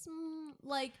she's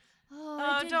like, oh,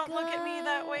 I Oh, did don't look at me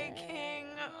that way, good." King.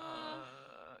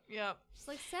 Yep. She's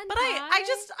like, senpai. But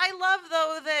I love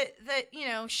though that you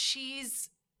know she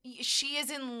is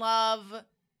in love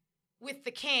with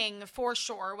the king for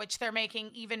sure, which they're making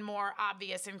even more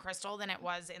obvious in Crystal than it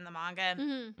was in the manga,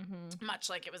 Mhm. much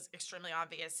like it was extremely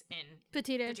obvious in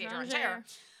Petite Petite étrangère.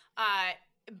 Étrangère.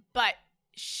 But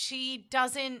she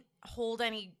doesn't hold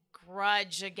any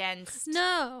grudge against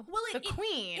No. Well, the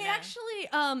queen. It actually,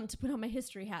 to put on my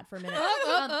history hat for a minute,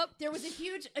 there was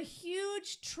a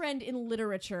huge trend in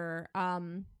literature,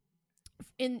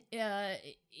 in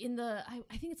the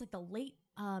I think it's like the late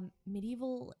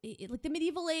medieval, like the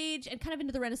medieval age and kind of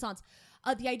into the Renaissance,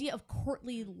 the idea of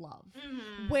courtly love,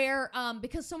 Mhm. where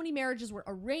because so many marriages were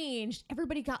arranged,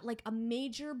 everybody got like a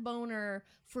major boner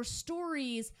for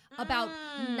stories about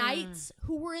knights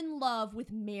who were in love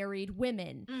with married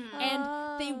women. Mhm.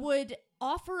 And they would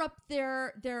offer up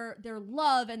their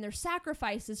love and their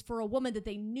sacrifices for a woman that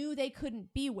they knew they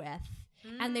couldn't be with,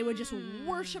 and they would just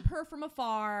worship her from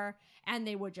afar, and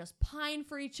they would just pine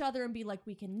for each other and be like,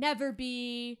 we can never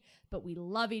be, but we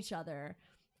love each other.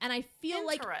 And I feel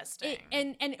like Interesting.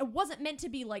 and it wasn't meant to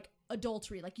be like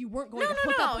adultery, like you weren't going No, to no,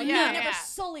 hook no, up with yeah, her, never yeah.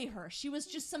 sully her. She was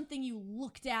just something you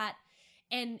looked at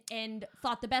and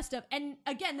thought the best of. And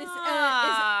again, this is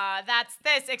that's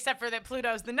this, except for that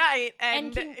Pluto's the knight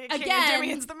and King- King again,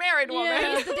 Endymion's the married woman.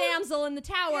 yeah. he's the damsel in the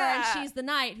tower, Yeah. and she's the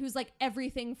knight who's like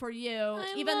everything for you,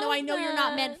 I even though I love know you're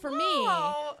not that. meant for me.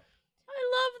 Oh,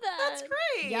 I love that. that's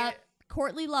great. Yep.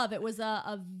 Courtly love. It was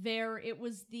it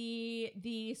was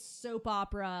the soap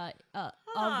opera of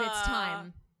its Huh.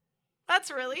 time. That's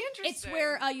really interesting. It's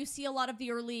where you see a lot of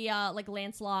the early like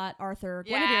Lancelot, Arthur,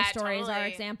 Yeah, Guinevere stories are totally.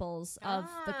 examples of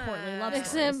the courtly love Ah.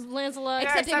 Except stories. Lancelot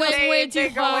Except it went they- way they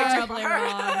too go way too far. Horribly far.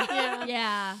 wrong.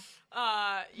 Yeah.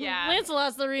 Yeah.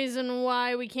 Lancelot's the reason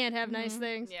why we can't have nice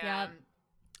things. Yeah. Yep.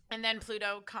 And then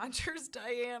Pluto conjures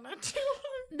Diana too.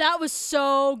 That was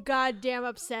so goddamn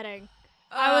upsetting.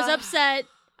 I was upset.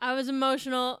 I was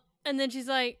emotional. And then she's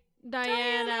like,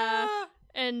 Diana.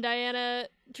 And Diana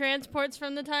transports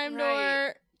from the time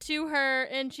door to her,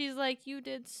 and she's like, "You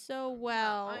did so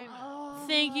well. I know.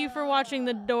 Thank you for watching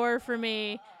the door for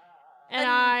me." And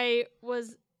I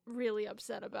was really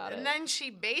upset about And it. then she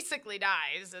basically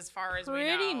dies, as far as we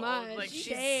Pretty know. much. Like, She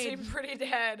she's died. pretty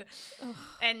dead. Ugh.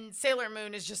 And Sailor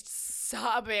Moon is just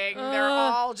sobbing. They're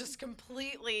Ugh. all just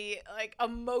completely, like,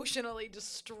 emotionally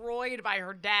destroyed by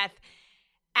her death.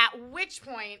 At which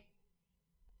point,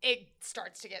 it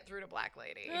starts to get through to Black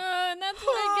Lady. And that's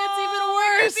when it gets It even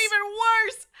worse. gets even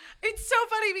worse. It's so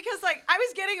funny because, like, I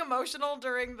was getting emotional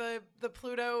during the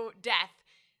Pluto death.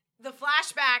 The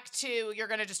flashback to "you're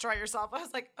gonna destroy yourself," I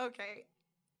was like, okay.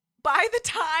 By the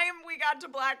time we got to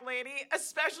Black Lady,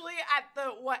 especially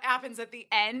at what happens at the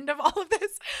end of all of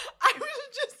this, I was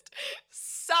just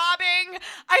sobbing.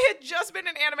 I had just been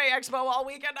in Anime Expo all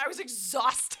weekend. I was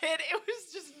exhausted.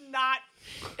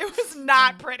 It was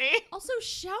not pretty. Also,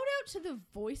 shout out to the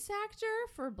voice actor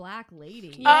for Black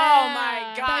Lady. Yeah. Oh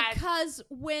my god. Because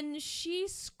when she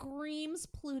screams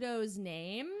Pluto's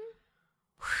name,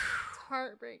 It's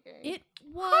heartbreaking. it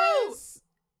was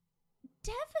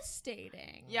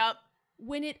devastating. Yep.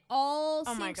 When it all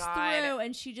Oh my sinks God. through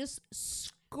and she just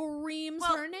screams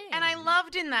her name. And I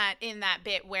loved in that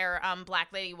bit where Black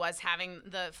Lady was having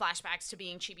the flashbacks to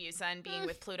being Chibiusa and being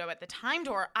with Pluto at the time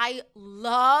door. I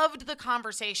loved the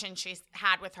conversation she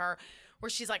had with her where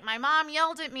she's like, "My mom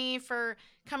yelled at me for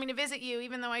coming to visit you,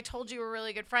 even though I told you we're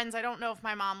really good friends. I don't know if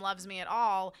my mom loves me at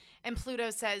all." And Pluto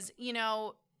says,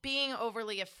 being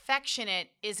overly affectionate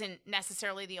isn't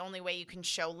necessarily the only way you can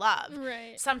show love.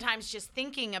 Right. Sometimes just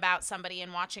thinking about somebody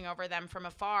and watching over them from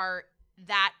afar,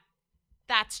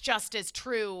 that's just as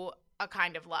true a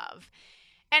kind of love.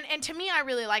 And to me, I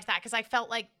really like that because I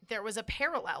felt like there was a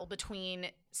parallel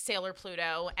between Sailor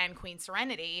Pluto and Queen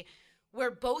Serenity, where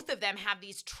both of them have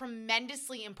these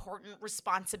tremendously important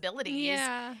responsibilities.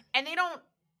 Yeah. And they don't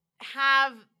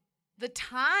have the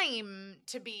time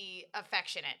to be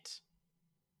affectionate.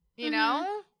 You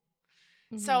know?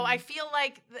 So I feel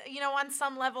like, on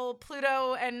some level,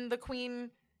 Pluto and the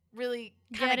Queen really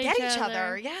kind of get each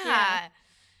other. Yeah.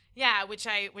 Yeah, which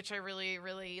I really,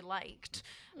 really liked.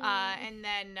 And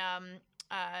then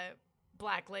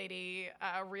Black Lady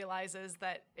realizes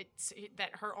that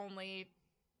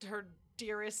her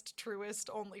dearest, truest,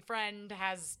 only friend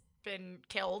has been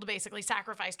killed, basically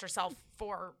sacrificed herself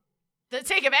for the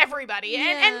sake of everybody, and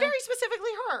Yeah. very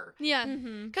specifically her. Yeah.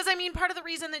 Because, part of the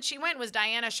reason that she went was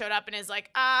Diana showed up and is like,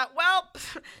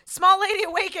 small lady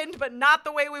awakened, but not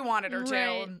the way we wanted her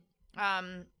to.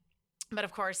 Right. But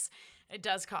of course, it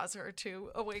does cause her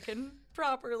to awaken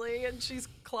properly, and she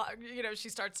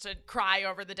starts to cry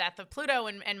over the death of Pluto,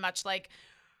 and much like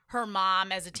her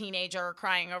mom as a teenager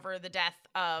crying over the death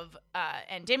of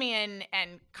Endymion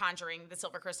and conjuring the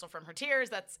silver crystal from her tears.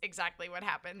 That's exactly what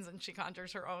happens, and she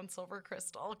conjures her own silver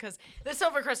crystal because the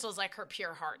silver crystal is like her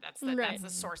pure heart. That's the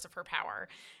source of her power,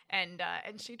 and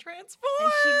she transforms.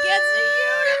 And she gets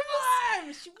a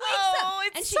uniform. She wakes up.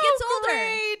 It's And she so gets older.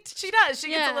 great. She does. She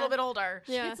gets Yeah. a little bit older.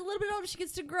 She gets a little bit older. She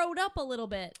gets to grow up a little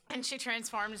bit. And she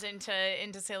transforms into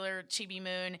Sailor Chibi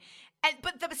Moon.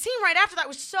 But the scene right after that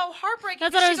was so heartbreaking.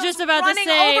 That's what I was She goes just about to running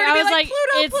say. over to I be was like,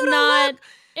 Pluto, it's Pluto, not. look.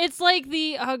 It's like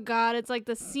it's like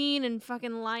the scene in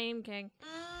fucking Lion King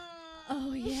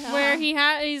Oh, yeah. where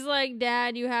he's like,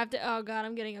 "Dad, you have to." Oh God,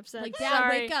 I'm getting upset. Like, Dad,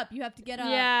 Sorry. wake up. You have to get up.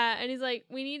 Yeah, and he's like,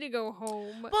 "We need to go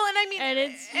home." Well,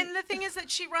 And and the thing is that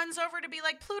she runs over to be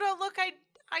like, Pluto, look, I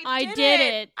I did did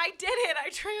it. it. I did it. I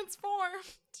transformed.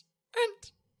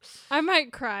 And I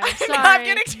might cry. Sorry. I'm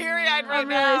getting teary-eyed right I'm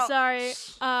now. really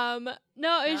sorry.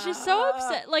 No, it's just so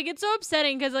upset. Like, it's so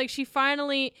upsetting because like she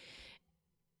finally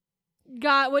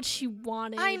got what she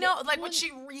wanted. I know, like what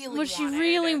she really What she wanted.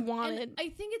 really And wanted. I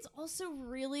think it's also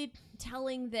really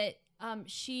telling that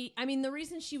the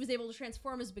reason she was able to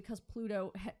transform is because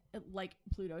Pluto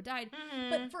died. Mhm.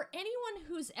 But for anyone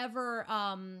who's ever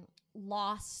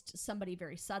lost somebody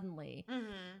very suddenly,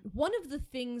 Mhm. one of the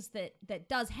things that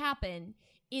does happen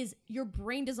is your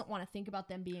brain doesn't want to think about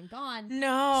them being gone.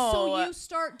 No. So you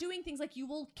start doing things like you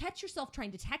will catch yourself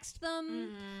trying to text them,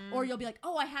 Mhm. or you'll be like,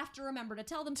 oh, I have to remember to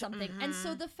tell them something. And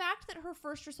so the fact that her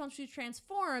first response to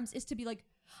transforms is to be like,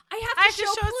 I have to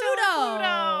show Sailor Pluto,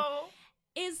 Pluto.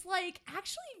 is like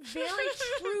actually very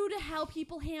true to how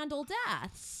people handle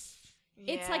deaths.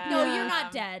 It's like, no, you're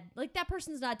not dead. Like, that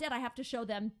person's not dead. I have to show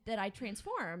them that I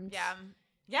transformed. Yeah.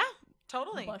 Yeah,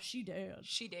 totally. But she did.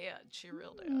 She did. She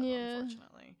real did, Yeah.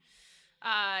 unfortunately.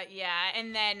 Yeah,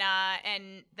 and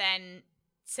then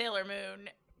Sailor Moon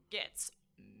gets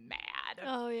mad.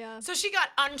 Oh yeah. So she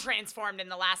got untransformed in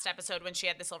the last episode when she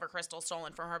had the silver crystal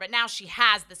stolen from her, but now she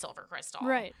has the silver crystal.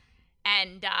 Right.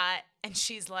 And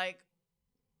she's like,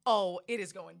 oh, it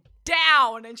is going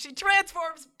down. And she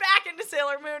transforms back into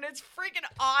Sailor Moon. It's freaking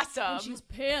awesome. And she's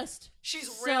pissed.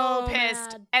 She's So real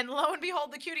pissed. mad. And lo and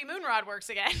behold, the cutie Moonrod works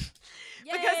again.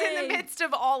 Because in Yay. the midst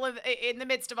of all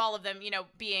of them,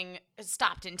 being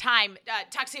stopped in time,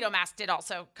 Tuxedo Mask did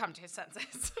also come to his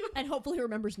senses. And hopefully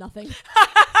remembers nothing.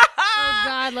 Oh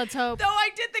God, let's hope. Though I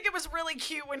did think it was really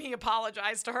cute when he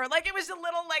apologized to her. Like, it was a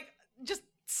little, like, just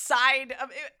side of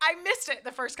it. I missed it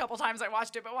the first couple times I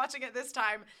watched it, but watching it this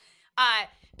time,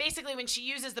 basically when she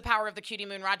uses the power of the cutie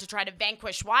Moonrod to try to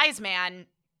vanquish Wise Man,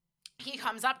 he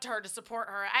comes up to her to support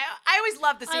her. I always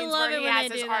love the scenes love where it he when has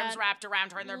they his do arms that. wrapped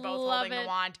around her and they're both Love holding the it.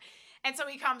 wand. And so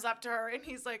he comes up to her and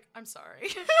he's like, I'm sorry.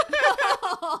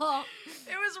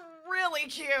 It was really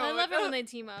cute. I love it when they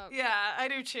team up. Yeah, I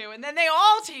do too. And then they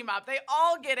all team up. They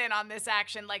all get in on this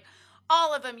action. Like,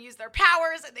 all of them use their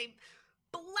powers and they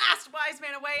blast Wise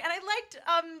Man away. And I liked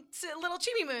little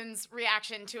Chibi Moon's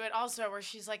reaction to it also, where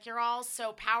she's like, you're all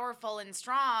so powerful and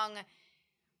strong.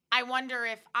 I wonder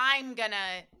if I'm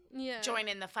gonna join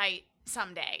in the fight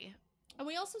someday. And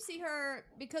we also see her,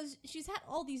 because she's had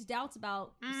all these doubts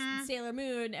about Mhm. Sailor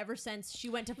Moon ever since she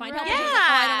went to find Right. help. She's like, oh,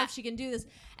 I don't know Yeah. if she can do this.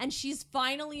 And she's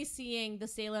finally seeing the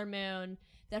Sailor Moon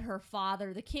that her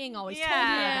father, the king, always told her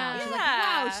Yeah. about. She's like,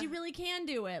 Yeah. wow, she really can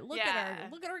do it. Look at Yeah. her.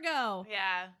 Look at her go.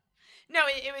 Yeah. No,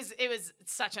 it was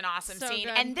such an awesome So scene.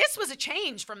 good. And this was a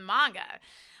change from manga.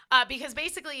 Because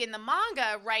basically in the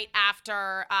manga, right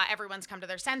after everyone's come to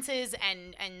their senses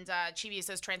and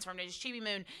Chibiusa is transformed into Chibi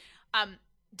Moon,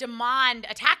 Demond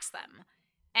attacks them.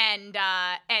 And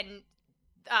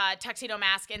Tuxedo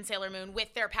Mask and Sailor Moon,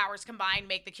 with their powers combined,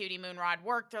 make the cutie Moonrod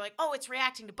work. They're like, oh, it's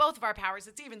reacting to both of our powers.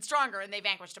 It's even stronger. And they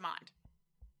vanquish Demond.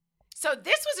 So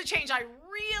this was a change I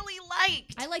really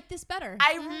liked. I like this better.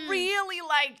 I really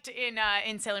liked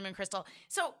in Sailor Moon Crystal.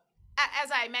 So, as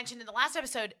I mentioned in the last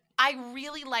episode, I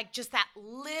really liked just that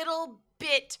little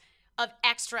bit of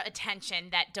extra attention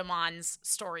that Demond's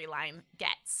storyline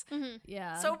gets.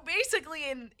 yeah. So basically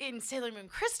in Sailor Moon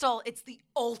Crystal, it's the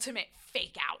ultimate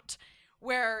fake out.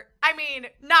 Where, I mean,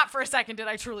 not for a second did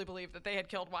I truly believe that they had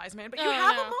killed Wise Man, but you Oh,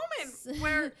 have no. a moment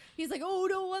where, he's like, oh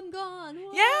no, I'm gone.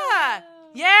 Whoa.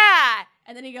 yeah,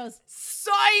 And then he goes,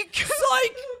 psych,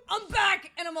 psych, I'm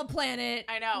back and I'm on planet.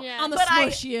 I know. Yeah. I'm gonna But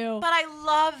smush you. But I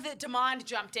love that Demond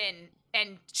jumped in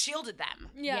and shielded them.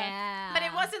 Yeah. But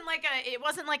it wasn't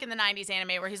like in the 90s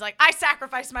anime where he's like, I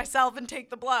sacrifice myself and take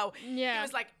the blow. Yeah. He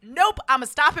was like, nope, I'm gonna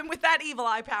stop him with that evil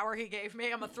eye power he gave me.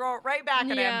 I'm gonna throw it right back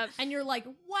at Yeah. him. And you're like,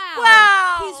 wow,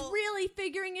 Wow. he's really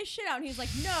figuring his shit out. And he's like,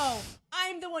 no,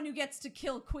 I'm the one who gets to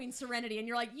kill Queen Serenity. And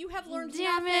you're like, you have learned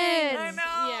Damn nothing. it. I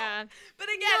know. Yeah. But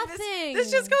again, Nothing. this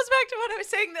just goes back to what I was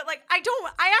saying, that like I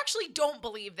actually don't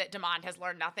believe that Demond has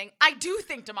learned nothing. I do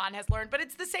think Demond has learned, but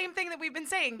it's the same thing that we've been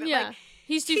saying. That Yeah. like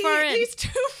He's too far in. He's too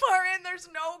far in. There's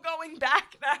no going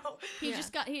back now. He Yeah.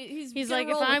 just got, he's He's gonna like,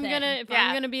 if roll I'm with gonna it. if Yeah.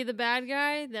 I'm gonna be the bad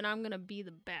guy, then I'm gonna be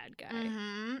the bad guy.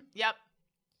 Mm-hmm. Yep.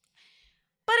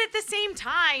 But at the same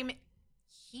time,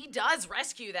 he does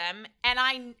rescue them,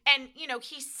 and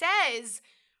he says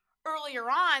earlier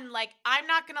on, like, I'm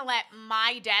not gonna let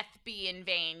my death be in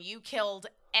vain. You killed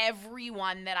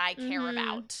everyone that I care Mhm.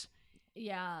 about.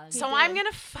 Yeah. he So did. I'm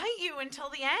gonna fight you until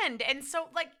the end. And so,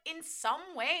 like, in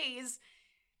some ways,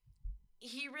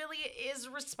 he really is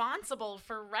responsible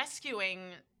for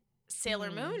rescuing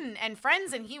Sailor Moon and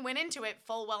friends, and he went into it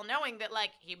full well knowing that,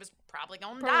 like, he was probably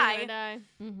gonna Probably die, gonna die.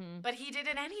 Mhm. but he did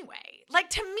it anyway. Like,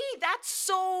 to me, that's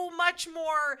so much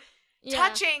more Yeah.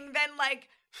 touching than, like,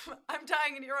 I'm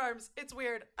dying in your arms. It's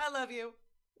weird. I love you.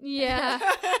 Yeah.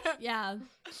 Yeah.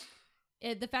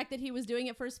 The fact that he was doing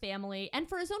it for his family and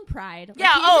for his own pride. Like,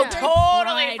 Yeah, he's oh, a very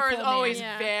totally. prideful Oh, man. he's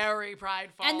Yeah. very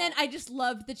prideful. And then I just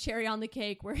loved the cherry on the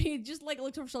cake where he just like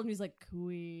looked over his shoulder and he's like,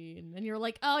 Queen. And you're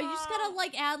like, oh, you just gotta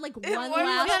like add like one one last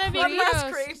last- Gotta be one last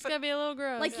gross. creep. It's gotta be a little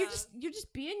gross. like Yeah. you're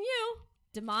just being you.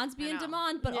 Demond's being know.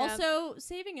 Demond, but Yeah. also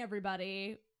saving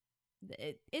everybody.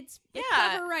 It's Yeah.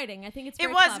 clever writing. I think it's it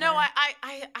very was clever. no,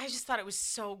 I just thought it was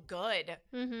so good.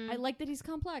 Mm-hmm. I like that he's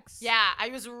complex. Yeah, I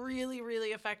was really,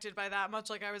 really affected by that, much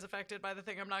like I was affected by the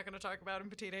thing I'm not going to talk about in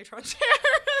Petite Étrangère.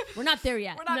 We're not there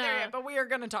yet. We're not there No. yet, but we are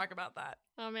going to talk about that.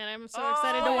 Oh man, I'm so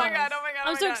excited to Oh watch. my god! Oh my god!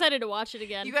 I'm so excited to watch it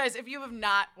again. You guys, if you have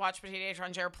not watched Petite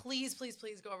Étrangère, please, please,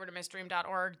 please go over to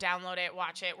missdream.org, download it,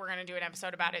 watch it. We're going to do an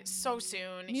episode about it so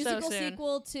soon. Musical soon.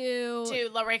 sequel to To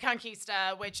La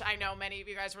Reconquista, which I know many of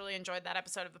you guys really enjoyed that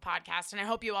episode of the podcast, and I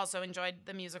hope you also enjoyed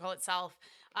the musical itself.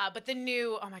 But the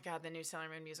new Sailor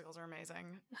Moon musicals are amazing.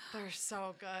 They're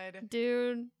so good.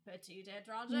 Dude, Petit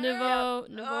étranger. Nouveau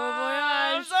I'm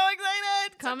Voyage so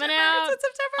excited. coming September, out it's in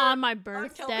September. on my Kelby's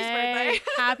birthday. birthday.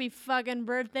 Happy fucking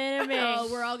birthday to me. Oh,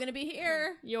 we're all gonna be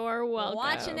here. You're welcome.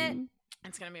 Watching it.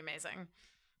 It's gonna be amazing.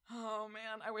 Oh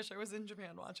man, I wish I was in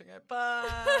Japan watching it, but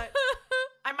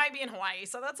I might be in Hawaii,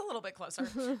 so that's a little bit closer.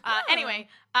 Anyway,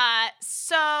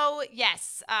 so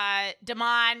yes,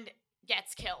 Damon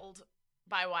gets killed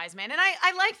by Wise Man, and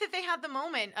I like that they had the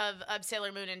moment of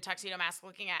Sailor Moon and Tuxedo Mask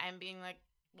looking at him, being like,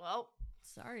 "Well,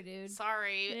 Sorry, dude.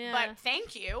 sorry, Yeah. but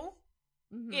thank you."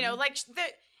 Mhm. You know, like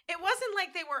it wasn't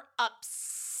like they were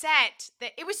upset.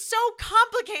 That it was so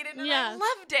complicated, and Yeah. I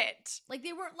loved it. Like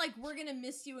they weren't like, we're gonna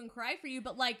miss you and cry for you,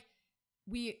 but like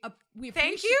we Thank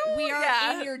appreciate- you? We are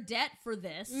Yeah. in your debt for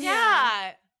this.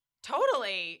 Yeah,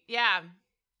 totally. Yeah,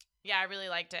 I really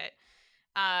liked it.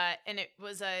 And it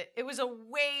was a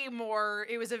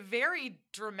very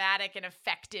dramatic and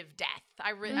effective death.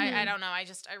 I don't know. I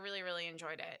really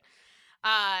enjoyed it.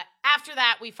 After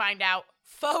that, we find out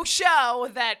faux show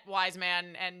that Wise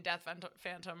Man and Death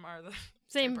Phantom are the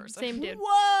same person. Same dude.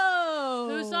 Whoa.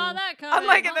 Who saw that coming?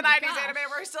 Unlike in Oh the my 90s gosh. anime,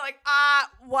 where he's still like,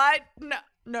 what?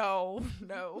 No.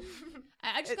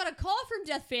 I just got a call from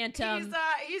Death Phantom.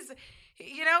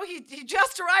 He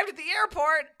just arrived at the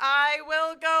airport. I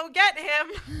will go get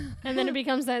him. And then it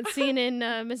becomes that scene in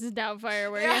Mrs.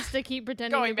 Doubtfire where he Yeah. has to keep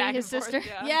pretending Going to be back his and forth, sister.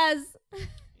 yeah. Yes.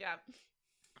 Yeah.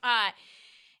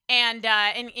 And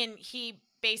he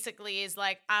basically is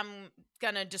like, I'm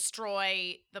gonna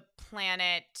destroy the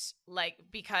planet, like,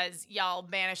 because y'all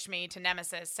banished me to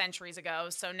Nemesis centuries ago,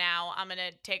 so now I'm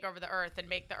gonna take over the Earth and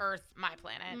make the Earth my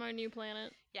planet. My new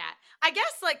planet. Yeah. I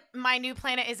guess, like, my new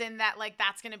planet is in that, like,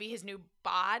 that's gonna be his new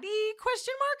body,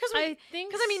 question mark? I think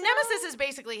Because, I mean, so. Nemesis is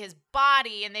basically his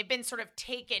body, and they've been sort of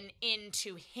taken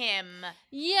into him.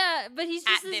 Yeah, but he's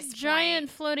just At this this giant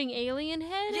point. floating alien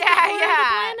head. at the Yeah, core of the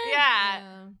planet.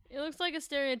 yeah. It looks like a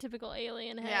stereotypical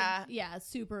alien head. Yeah. Yeah,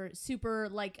 super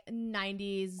like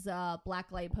 90s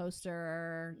blacklight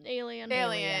poster, Alien.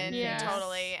 Alien, Yeah.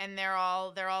 totally. And they're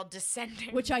all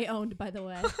descending. which I owned, by the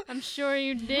way. I'm sure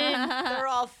you did. They're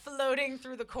all floating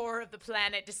through the core of the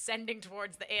planet, descending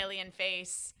towards the alien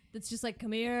face. It's just like,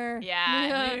 come here. Yeah.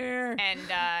 Yeah. Come here.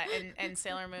 And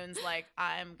Sailor Moon's like,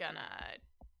 I'm gonna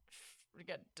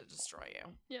get to destroy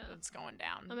you. Yeah. It's going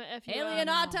down. I'm a F you Alien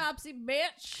up. autopsy,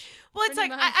 bitch. Well, it's Pretty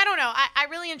like, much. I don't know. I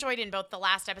really enjoyed in both the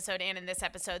last episode and in this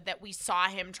episode that we saw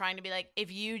him trying to be like,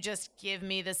 if you just give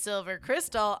me the silver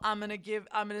crystal, I'm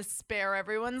gonna spare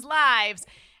everyone's lives.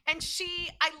 And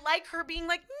I like her being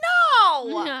like,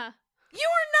 no, Yeah. you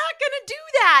are not gonna do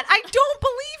that. I don't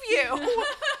believe you.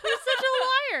 He's such a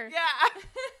liar. Yeah.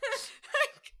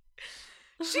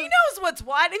 She knows what's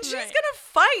what, and she's Right. gonna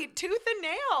fight tooth and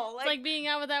nail. It's like being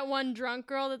out with that one drunk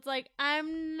girl that's like,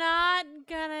 I'm not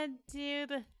gonna do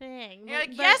the thing. you're like,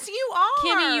 But yes, you are.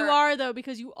 Kitty, you are though,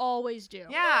 because you always do.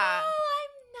 Yeah.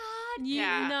 I'm not. You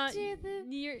Yeah. not. Do the-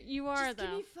 You are Just though.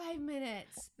 give me 5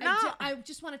 minutes. No. I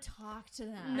just want to talk to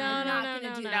them. No, I'm no, not no, gonna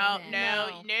no, do no.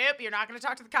 that. Nope. You're not gonna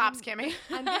talk to the cops, Kimmy.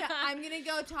 I'm gonna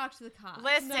go talk to the cops.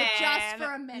 Listen. No, just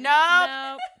for a minute. Nope.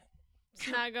 Nope. It's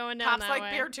not going down Cops that like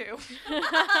way. beer too.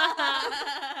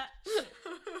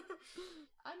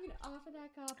 I'm gonna offer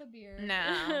that cop a beer.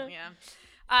 No, yeah.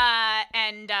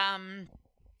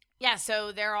 Yeah,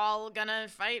 so they're all gonna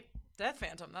fight Death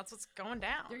Phantom. That's what's going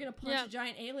down. They're gonna punch Yeah. a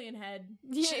giant alien head.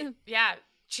 Yeah.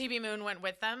 Chibi Moon went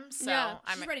with them, so Yeah.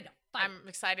 She's ready to fight. I'm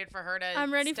excited for her to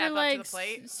I'm ready step for up like to the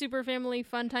plate. super family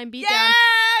fun time beatdown. Yeah,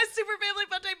 Super Family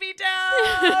Fun Time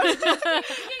Beatdown.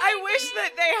 I wish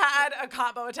that they had a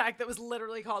combo attack that was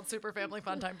literally called Super Family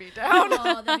Fun Time Beatdown.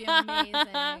 Oh, that'd be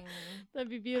amazing. That'd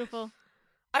be beautiful.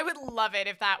 I would love it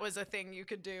if that was a thing you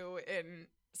could do in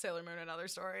Sailor Moon Another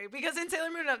Story, because in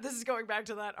Sailor Moon, this is going back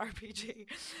to that RPG. It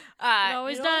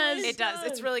always does. It does.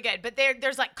 It's really good, but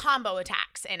there's like combo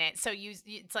attacks in it. So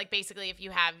it's like basically if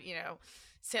you have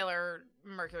Sailor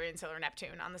Mercury and Sailor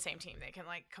Neptune on the same team, they can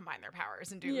like combine their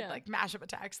powers and do like mashup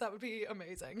attacks. That would be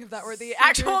amazing if that were the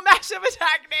actual mashup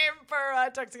attack name for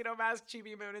Tuxedo Mask,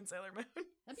 Chibi Moon, and Sailor Moon.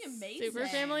 That'd be amazing. Super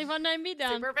family fun time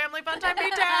beatdown. Super Family Fun Time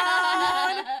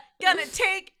Beatdown. Gonna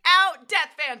take out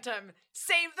Death Phantom.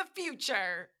 Save the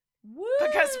future. Woo!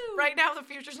 Because right now the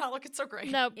future's not looking so great.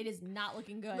 Nope. It is not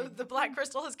looking good. The black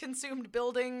crystal has consumed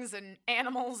buildings and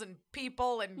animals and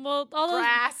people and Well, all those.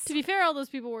 grass. To be fair, all those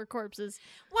people were corpses.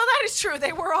 Well, that is true.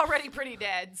 They were already pretty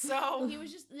dead. So He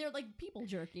was they're like people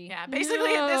jerky. yeah,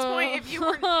 basically at this point, if you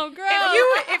were Oh,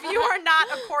 gross. if you are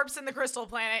not a corpse in the Crystal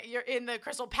Planet, you're in the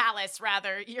Crystal Palace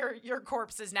rather. Your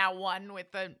corpse is now one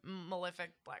with the malefic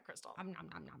black crystal. Nom, nom,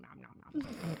 nom, nom, nom,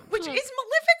 nom. Which is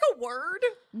malefic a word?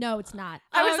 No, it's not.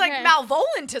 I was like, Okay.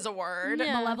 malvolent is a word.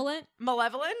 Yeah. Malevolent?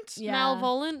 Malevolent? Yeah.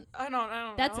 Malvolent. I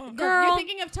don't That's know. girl. You're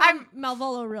thinking of Tom I'm-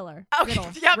 Malvolo Riddler. Okay,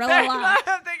 Riddle. yep, Rilla-la.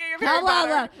 I'm thinking of Harry Blah, Potter.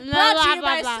 blah, blah. Brought to you Blah,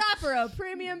 by blah, blah. Sapporo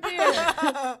Premium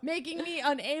Beer. Making me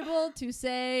unable to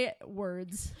say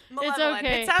words. Malevolent.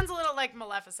 okay. It sounds a little like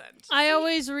Maleficent. I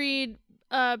always read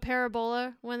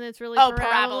parabola when it's really Oh,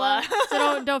 parabola.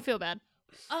 parabola. So don't feel bad.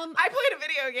 I played a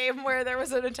video game where there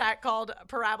was an attack called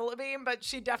Parabola Beam, but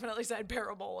she definitely said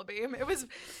Parabola Beam. It was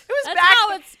That's back.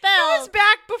 how it's It was spelled.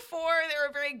 back before they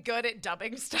were very good at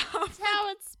dubbing stuff. That's how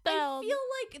it's I spelled. feel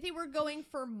like they were going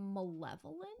for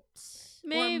malevolent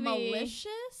Maybe. or malicious.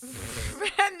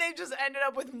 And they just ended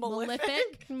up with malefic. Like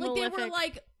they were Malefic.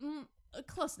 like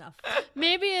close enough.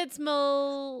 Maybe it's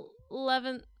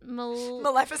malevolent.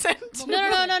 Maleficent. No.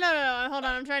 Hold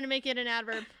on. I'm trying to make it an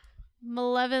adverb.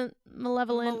 Malevolently.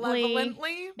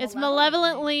 Malevolently. It's Malevolently.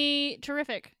 malevolently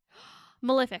terrific.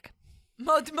 Malefic.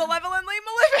 Malevolently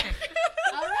malefic.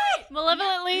 All right.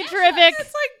 Malevolently terrific.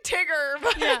 It's like Tigger.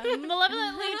 But Yeah,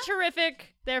 malevolently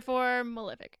terrific, therefore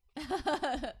malefic.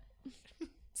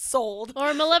 Sold.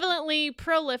 Or malevolently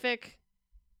prolific,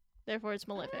 therefore it's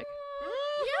malefic.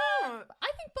 Yeah, I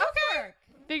think both work.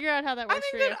 Figure out how that I works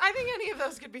for think you. I think any of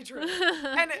those could be true.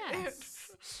 And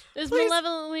Yes. Is please.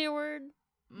 malevolently a word?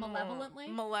 Malevolently?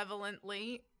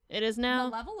 Malevolently. It is now.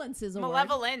 Malevolence is a word.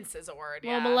 Malevolence is a word.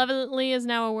 Yeah. Well, malevolently is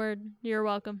now a word. You're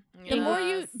welcome.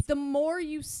 The more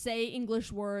you say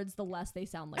English words, the less they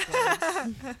sound like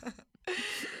words.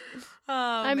 Oh,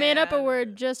 I made up a man.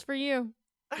 word just for you.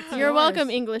 It's You're yours. welcome,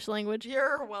 English language.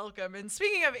 You're welcome. And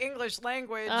speaking of English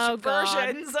language Oh, God.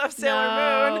 versions of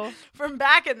Sailor Moon from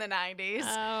back in the 90s,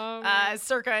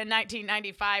 circa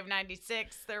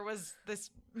 1995-96, there was this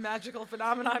magical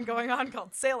phenomenon going on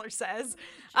called Sailor Says.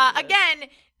 Again,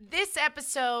 this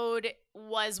episode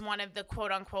was one of the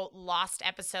quote-unquote lost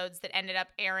episodes that ended up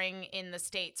airing in the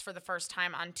States for the first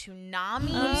time on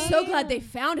Toonami. I'm so glad they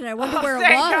found it. I wonder where it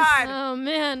thank was. God. Oh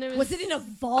man, it Was it in a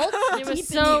vault It deep was in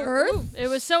so. the earth? It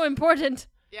was so important.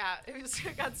 Yeah,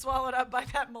 it got swallowed up by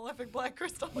that malefic black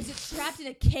crystal. Was it trapped in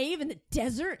a cave in the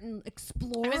desert and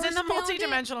explorers It was in the found it?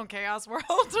 multi-dimensional chaos world.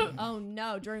 Oh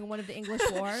no! During one of the English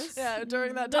wars. Yeah,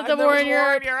 during that The time, there war was in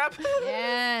war in Europe.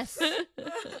 Yes.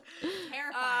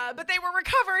 Terrifying. But they were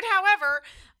recovered. However,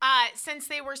 since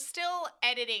they were still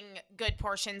editing good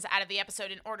portions out of the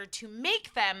episode in order to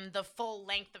make them the full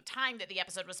length of time that the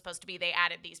episode was supposed to be, they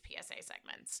added these PSA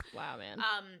segments. Wow, man.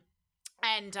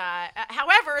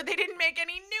 However, they didn't make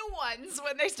any new ones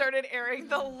when they started airing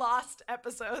the lost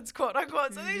episodes, quote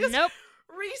unquote. So they just Nope.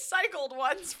 recycled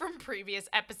ones from previous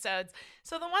episodes.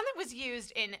 So the one that was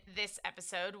used in this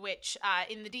episode, which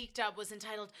in the Deke dub was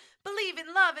entitled "Believe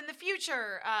in Love in the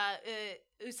Future,"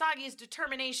 Usagi's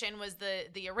Determination was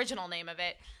the original name of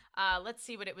it. Let's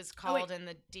see what it was called in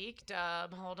the Deke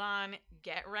dub. Hold on.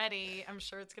 Get ready. I'm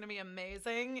sure it's going to be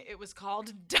amazing. It was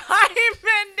called Diamond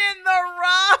in the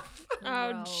Rough.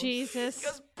 Oh Gross. Jesus.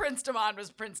 Because Prince Damon was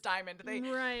Prince Diamond. They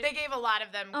Right. they gave a lot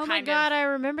of them Oh kind my God, of. I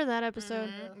remember that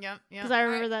episode Yep. because I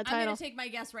remember All right, that title. I'm gonna take my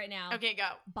guess right now. Okay, go.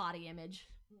 Body image.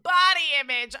 Body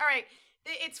image. All right.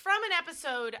 It's from an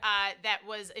episode that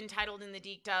was entitled in the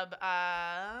Deke dub,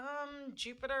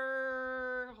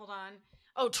 Jupiter. Hold on.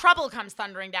 Oh, Trouble Comes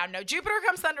Thundering Down. No, Jupiter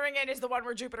Comes Thundering In is the one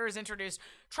where Jupiter is introduced.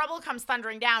 Trouble Comes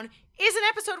Thundering Down is an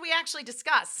episode we actually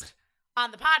discussed on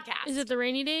the podcast. Is it the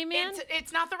Rainy Day Man?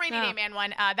 It's not the Rainy Oh. Day Man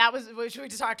one. That was which we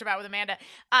just talked about with Amanda.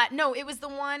 No, it was the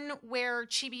one where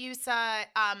Chibiusa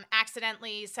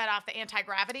accidentally set off the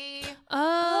anti-gravity.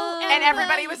 Oh, And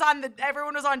everybody was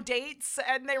everyone was on dates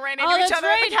and they ran into Oh, each that's other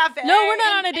at the right. cafe. No, we're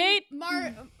not on a date.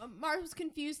 Mar was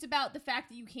confused about the fact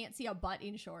that you can't see a butt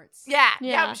in shorts. Yeah.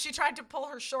 Yeah. She tried to pull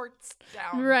her shorts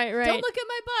down. Right. Don't look at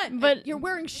my butt. But- you're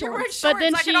wearing shorts. You're wearing But shorts.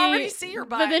 then I she can already see your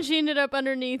butt. But then she ended up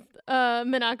underneath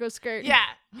Minako's skirt. Yeah.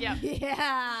 Yeah.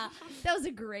 Yeah, that was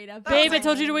a great episode. Babe, I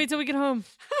told you to wait till we get home.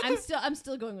 I'm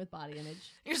still going with body image.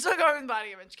 You're still going with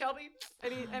body image. Kelby,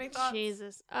 any thoughts?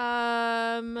 Jesus.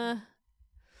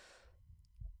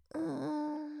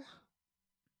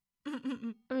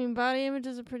 I mean, body image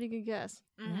is a pretty good guess.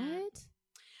 Mhm. What?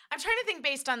 I'm trying to think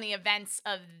based on the events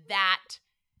of that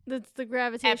That's the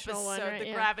gravitational episode, one, right? the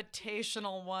Yeah.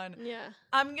 gravitational one. Yeah.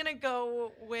 I'm gonna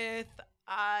go with.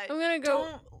 I'm gonna go,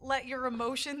 Don't let your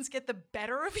emotions get the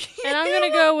better of you. and I'm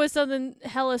gonna go with something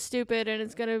hella stupid, and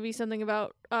it's gonna be something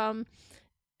about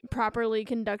properly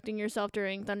conducting yourself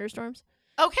during thunderstorms,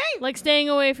 Okay. like staying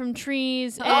away from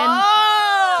trees and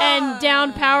Oh! and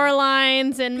down power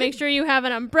lines and make sure you have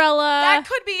an umbrella. That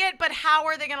could be it, but how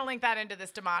are they going to link that into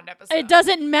this Demand episode? It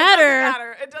doesn't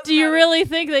matter. It doesn't Do you matter. really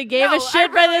think they gave No, a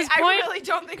shit by this point? I really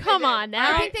don't think Come they did. on now.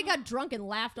 I All think right. they got drunk and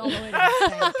laughed all the way to the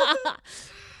bank.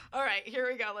 All right, here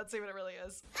we go. Let's see what it really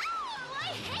is. I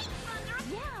hate thunder.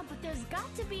 Yeah, but there's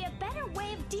got to be a better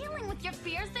way of dealing with your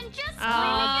fears than just Oh,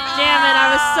 screaming. damn it. I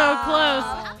was so close.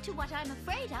 Own up to what I'm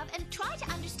afraid of and try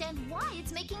to understand why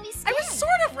it's making me I scared. was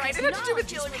sort of right. It had to do with Knowledge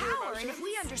is dealing with your power, and emotions. if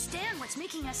we understand what's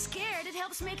making us scared, it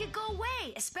helps make it go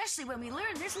away, especially when we learn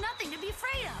there's nothing to be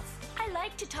afraid of. I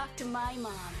like to talk to my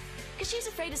mom, because she's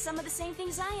afraid of some of the same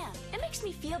things I am. It makes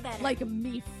me feel better. Like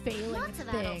me failing Lots of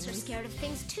adults are things. scared of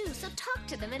things too, so talk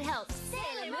to them. It helps.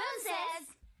 Sailor Moon says.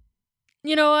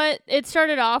 You know what? It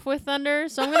started off with thunder,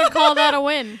 so I'm going to call that a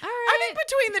win. I think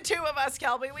between the two of us,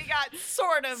 Kelby, we got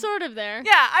sort of. Sort of there.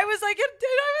 Yeah, I was like, that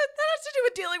has to do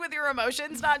with dealing with your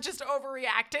emotions, not just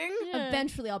overreacting. Yeah.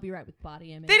 Eventually, I'll be right with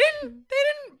body image. They didn't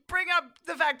bring up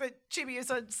the fact that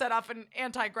Chibiusa set off an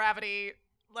anti-gravity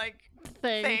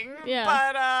thing. Yeah.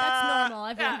 But That's normal.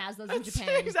 Everyone yeah, has those in that's-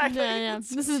 Japan. Exactly. Yeah. It's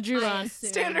This is I Juron.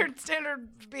 assume.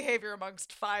 standard behavior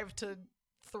amongst 5 to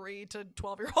 3 to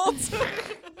 12-year-olds.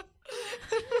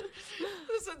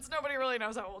 Since nobody really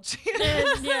knows how old she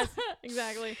is. Yes,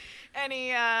 exactly.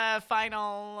 Any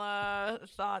final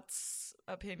thoughts,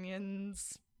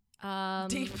 opinions,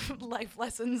 deep life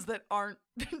lessons that aren't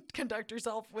conduct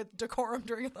yourself with decorum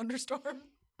during a thunderstorm?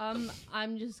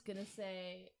 I'm just gonna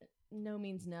say, no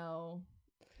means no.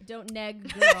 Don't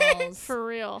neg girls. For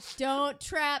real. Don't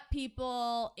trap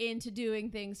people into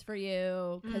doing things for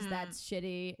you, because that's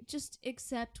shitty. Just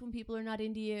accept when people are not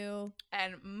into you.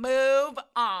 And move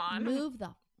on. Move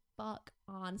the fuck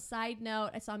on. Side note,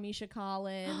 I saw Misha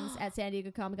Collins at San Diego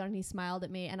Comic-Con and he smiled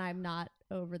at me, and I'm not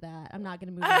over that. I'm not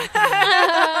gonna move on from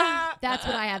that. That's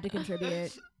what I have to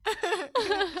contribute.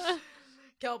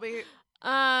 Kelby.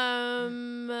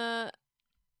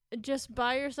 Just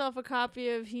buy yourself a copy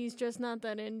of He's Just Not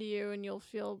That Into You and you'll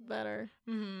feel better.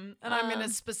 And I'm going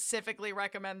to specifically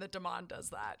recommend that Damon does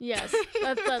that. Yes,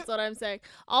 that's what I'm saying.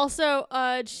 Also,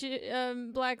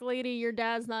 Black Lady, your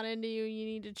dad's not into you. You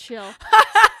need to chill.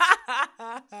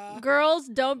 Girls,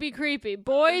 don't be creepy.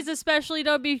 Boys, especially,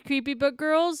 don't be creepy. But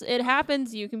girls, it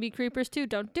happens. You can be creepers too.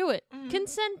 Don't do it.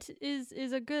 Consent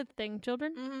is a good thing,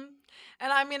 children.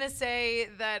 And I'm going to say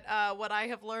that what I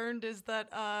have learned is that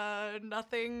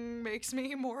nothing makes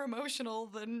me more emotional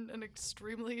than an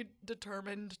extremely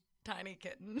determined tiny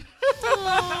kitten.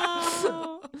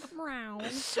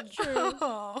 True.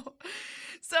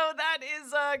 So that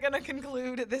is going to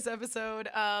conclude this episode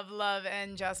of Love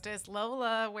and Justice.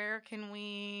 Lola, where can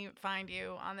we find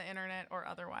you on the internet or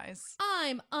otherwise?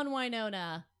 I'm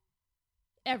Unwynona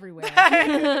everywhere.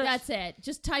 That's it.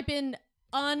 Just type in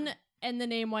and the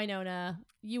name Winona,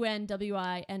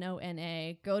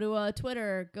 UNWINONA. Go to a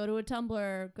Twitter, go to a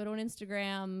Tumblr, go to an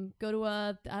Instagram, go to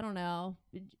a, I don't know,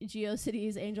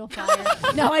 GeoCities, Angel Fire.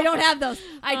 No, I don't have those.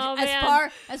 Oh,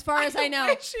 man. As far as I know.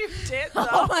 wish you did, though.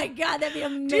 Oh my god, that'd be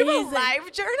amazing. Do you have a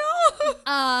live journal?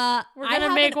 We're I gonna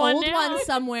have make an one old now. one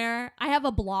somewhere. I have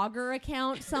a blogger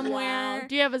account somewhere.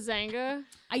 Do you have a Zanga?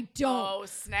 I don't. Oh,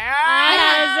 snap. I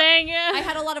had a I Zanga.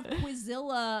 had a lot of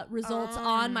Quizilla results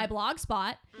on my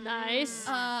blogspot. Nice.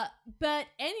 But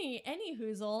any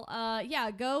hoozle, yeah,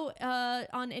 go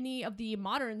on any of the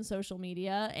modern social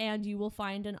media and you will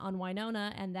find an Unwynona,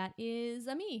 and that is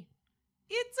a me.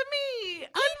 It's me,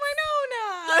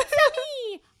 Unwynona.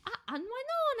 Me,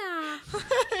 Unwynona.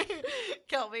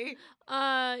 Kelby.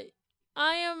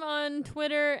 I am on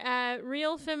Twitter at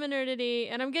Real Femininity,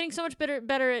 and I'm getting so much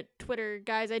better at Twitter,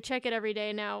 guys. I check it every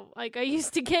day now. Like I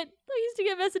used to get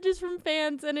messages from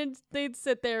fans, and they'd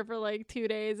sit there for like 2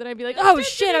 days, and I'd be like, "Oh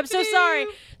shit, I'm so sorry."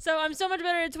 So I'm so much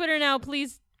better at Twitter now.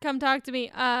 Please come talk to me.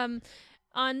 I'm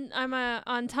on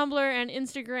Tumblr and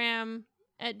Instagram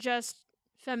at just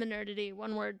Femininity,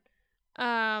 one word.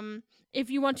 If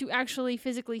you want to actually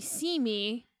physically see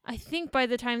me, I think by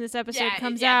the time this episode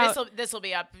comes out, this will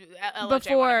be up LOJ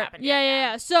before. when it happened.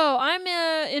 Yeah. So I'm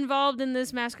involved in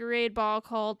this masquerade ball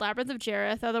called Labyrinth of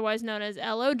Jareth, otherwise known as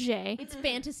LOJ. It's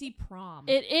fantasy prom.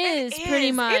 It is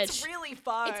pretty much. It's really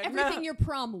fun. It's everything your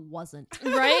prom wasn't.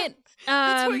 Right?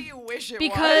 That's what you wish it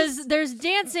because was. there's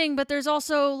dancing, but there's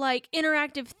also like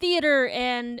interactive theater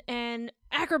and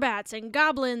acrobats and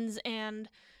goblins and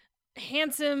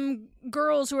handsome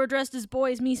girls who are dressed as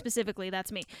boys. Me specifically,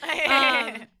 that's me.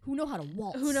 Who know how to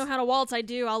waltz. Who know how to waltz? I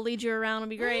do. I'll lead you around. It'll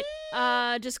be great.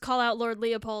 Just call out Lord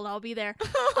Leopold. I'll be there.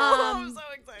 I'm so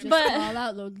excited. Just But- call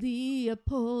out Lord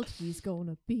Leopold. He's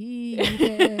gonna be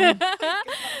there.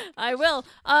 I will.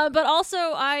 But also,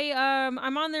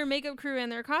 I'm on their makeup crew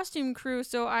and their costume crew,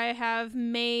 so I have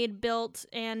made, built,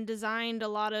 and designed a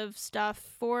lot of stuff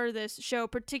for this show,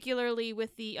 particularly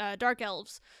with the Dark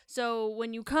Elves. So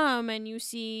when you come and you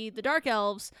see the Dark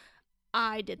Elves,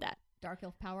 I did that. Dark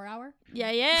Elf Power Hour.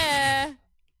 Yeah.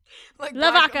 Like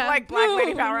Lavaka. Black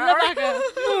Lady Power Hour. Lavaka.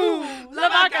 Moo.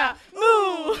 Lavaka.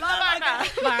 Moo. Lavaka.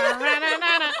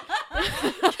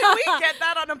 Can we get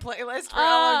that on a playlist for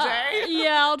LOJ?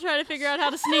 Yeah, I'll try to figure out how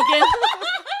to sneak in.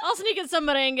 I'll sneak in some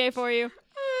merengue for you.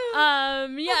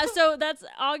 Yeah, so that's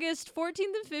August 14th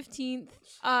and 15th.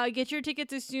 Get your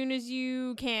tickets as soon as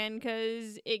you can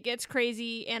because it gets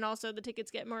crazy, and also the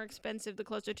tickets get more expensive the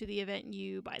closer to the event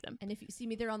you buy them. And if you see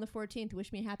me there on the 14th,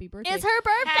 wish me a happy birthday. It's her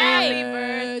birthday. Happy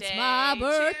birthday. It's my to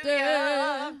birthday.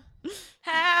 ya.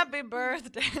 Happy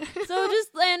birthday. So just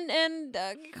and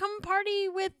come party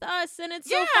with us, and it's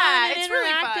so Yeah, fun and it's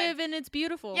really interactive, fun. and it's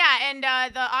beautiful. Yeah, and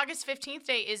the August 15th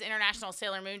date is International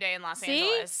Sailor Moon Day in Los See?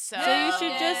 Angeles. So you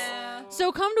should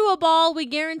So come to a ball. We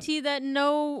guarantee that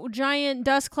no giant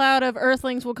dust cloud of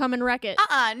Earthlings will come and wreck it.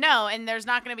 no, and there's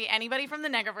not going to be anybody from the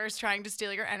Negaverse trying to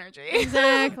steal your energy.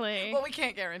 Exactly. Well, we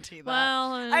can't guarantee that.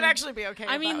 Well, I'd actually be okay.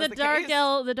 I if mean, that the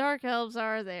was the dark elves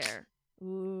are there.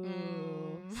 Ooh.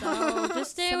 So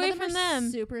just stay away from them.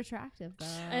 Super attractive, though.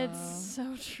 It's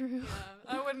so true.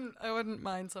 I wouldn't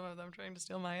mind some of them trying to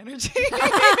steal my energy. All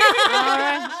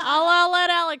right. I'll let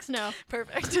Alex know.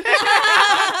 Perfect. And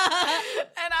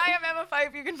I am Emma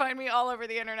Fife. You can find me all over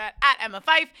the internet at Emma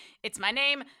Fife. It's my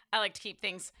name. I like to keep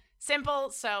things simple,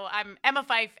 so I'm Emma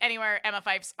Fife anywhere Emma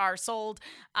Fifes are sold.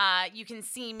 You can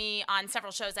see me on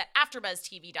several shows at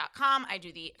AfterBuzzTV.com. I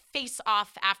do the Face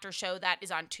Off after show that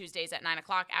is on Tuesdays at 9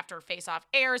 o'clock after Face Off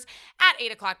airs at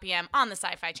 8 o'clock p.m. on the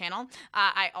Sci-Fi Channel.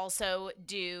 I also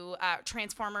do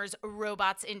Transformers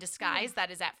Robots in Disguise. That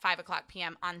is at 5 o'clock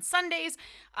p.m. on Sundays.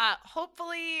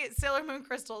 Hopefully Sailor Moon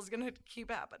Crystal is going to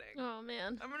keep happening. Oh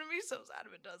man. I'm going to be so sad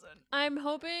if it doesn't. I'm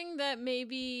hoping that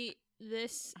maybe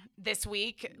this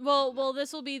week. Well,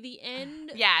 this will be the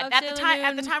end. Yeah, of at Sailor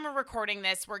the Moon. time we're recording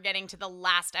this, we're getting to the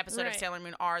last episode of Right. Sailor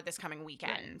Moon R this coming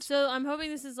weekend. So I'm hoping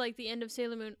this is like the end of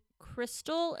Sailor Moon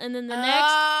Crystal, and then the next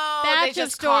Oh, they batch of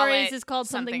just call stories it is called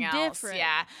something else. different.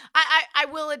 Yeah, I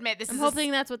will admit this I'm is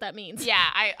hoping that's what that means. Yeah,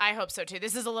 I hope so too.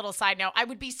 This is a little side note. I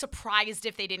would be surprised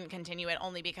if they didn't continue it,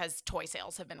 only because toy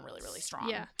sales have been really, really strong.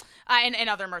 Yeah. And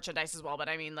other merchandise as well. But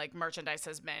I mean, like, merchandise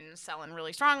has been selling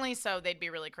really strongly, so they'd be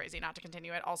really crazy not to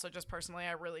continue it. Also, just personally,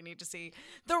 I really need to see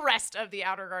the rest of the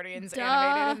Outer Guardians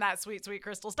animated in that sweet, sweet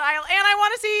Crystal style. And I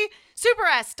want to see Super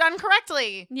S done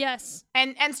correctly. Yes.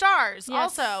 And stars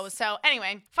Yes. also. So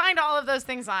anyway, find all of those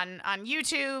things on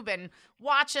YouTube and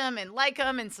watch them and like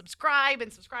them and subscribe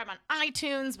on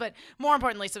iTunes. But more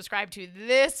importantly, subscribe to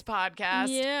this podcast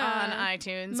Yeah. on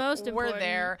iTunes. Most We're important.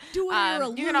 there. Do it or you're a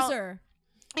you can al- loser.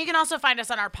 You can also find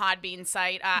us on our Podbean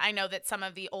site. I know that some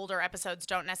of the older episodes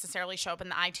don't necessarily show up in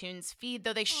the iTunes feed,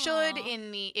 though they should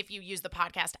if you use the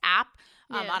podcast app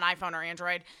Yeah. on iPhone or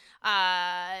Android.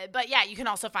 But yeah, you can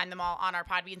also find them all on our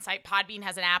Podbean site. Podbean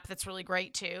has an app that's really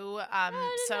great too.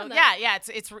 So know yeah,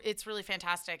 it's really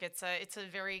fantastic. It's a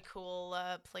very cool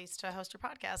place to host your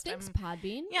podcast. Thanks, I'm-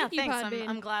 Podbean. yeah, Thank you, thanks. Podbean.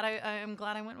 I'm glad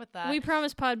I went with that. We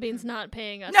promise Podbean's not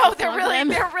paying us. no, to they're plug really them.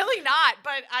 they're really not.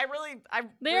 But I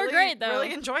They are really, great, though.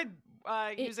 Really enjoyed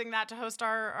using that to host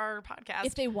our podcast.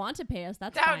 If they want to pay us,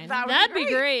 that's That- fine. that would That'd be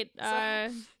great.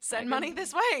 great. Send I money could-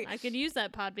 this way. I could use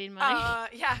that Podbean money.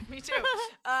 Yeah, me too.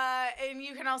 And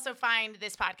you can also find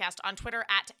this podcast on Twitter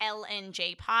at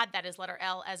LNJPod. That is letter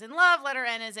L as in love, letter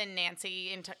N as in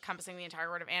Nancy, encompassing the entire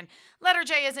word of Anne. Letter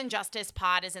J as in justice,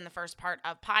 pod is in the first part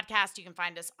of podcast. You can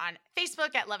find us on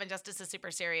Facebook at Love and Justice, a super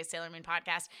serious Sailor Moon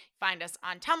podcast. Find us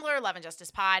on Tumblr, Love and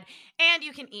Justice Pod. And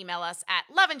you can email us at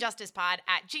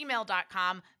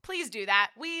loveandjusticepod@gmail.com. Please do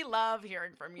that. We love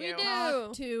hearing from you. do.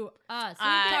 Talk to us.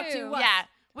 Uh, Talk to us. Yeah,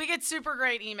 we get super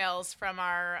great emails from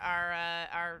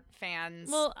our fans.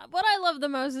 Well, what I love the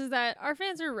most is that our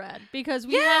fans are rad because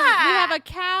we Yeah. have a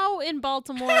cow in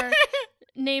Baltimore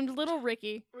named Little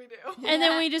Ricky. we do. And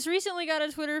then we just recently got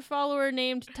a Twitter follower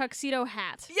named Tuxedo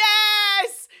Hat.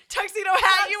 Yes, Tuxedo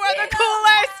Hat, you are the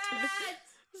coolest.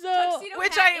 So Tuxedo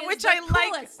Which Hat I is which the I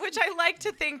like coolest. which I like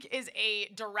to think is a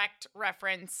direct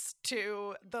reference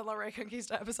to the La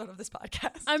Reconquista episode of this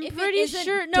podcast. I'm If it pretty isn't,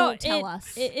 sure. No, don't tell it,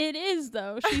 us. It is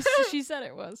though. She said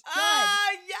it was.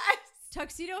 Yes.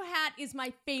 Tuxedo Hat is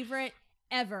my favorite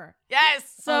ever. Yes.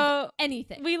 So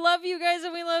Anything. we love you guys,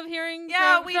 and we love hearing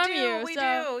Yeah, from we you. do. We So,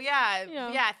 do. Yeah. you know.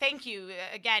 Yeah. Thank you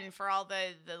again for all the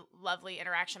lovely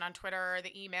interaction on Twitter,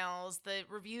 the emails, the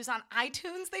reviews on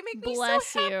iTunes. They make me Bless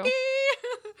so you. happy.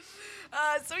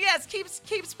 So yes,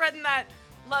 keep spreading that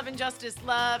love and justice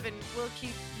love, and we'll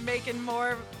keep making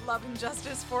more love and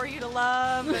justice for you to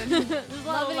love. And There's a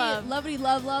lot of love. Lovely,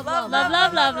 love, love, Love, love.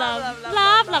 Love, love, love, love, love,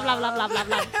 love, love, love, love, love,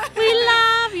 love. We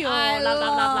love you. I Love,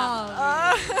 love, love, love.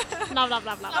 love. Love, love,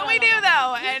 love, love. But we do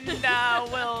though, and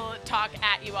we'll talk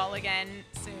at you all again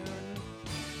soon.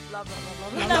 Love, love,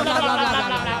 love, love, love, Love, love, love, love,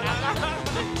 love, love,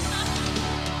 love, love.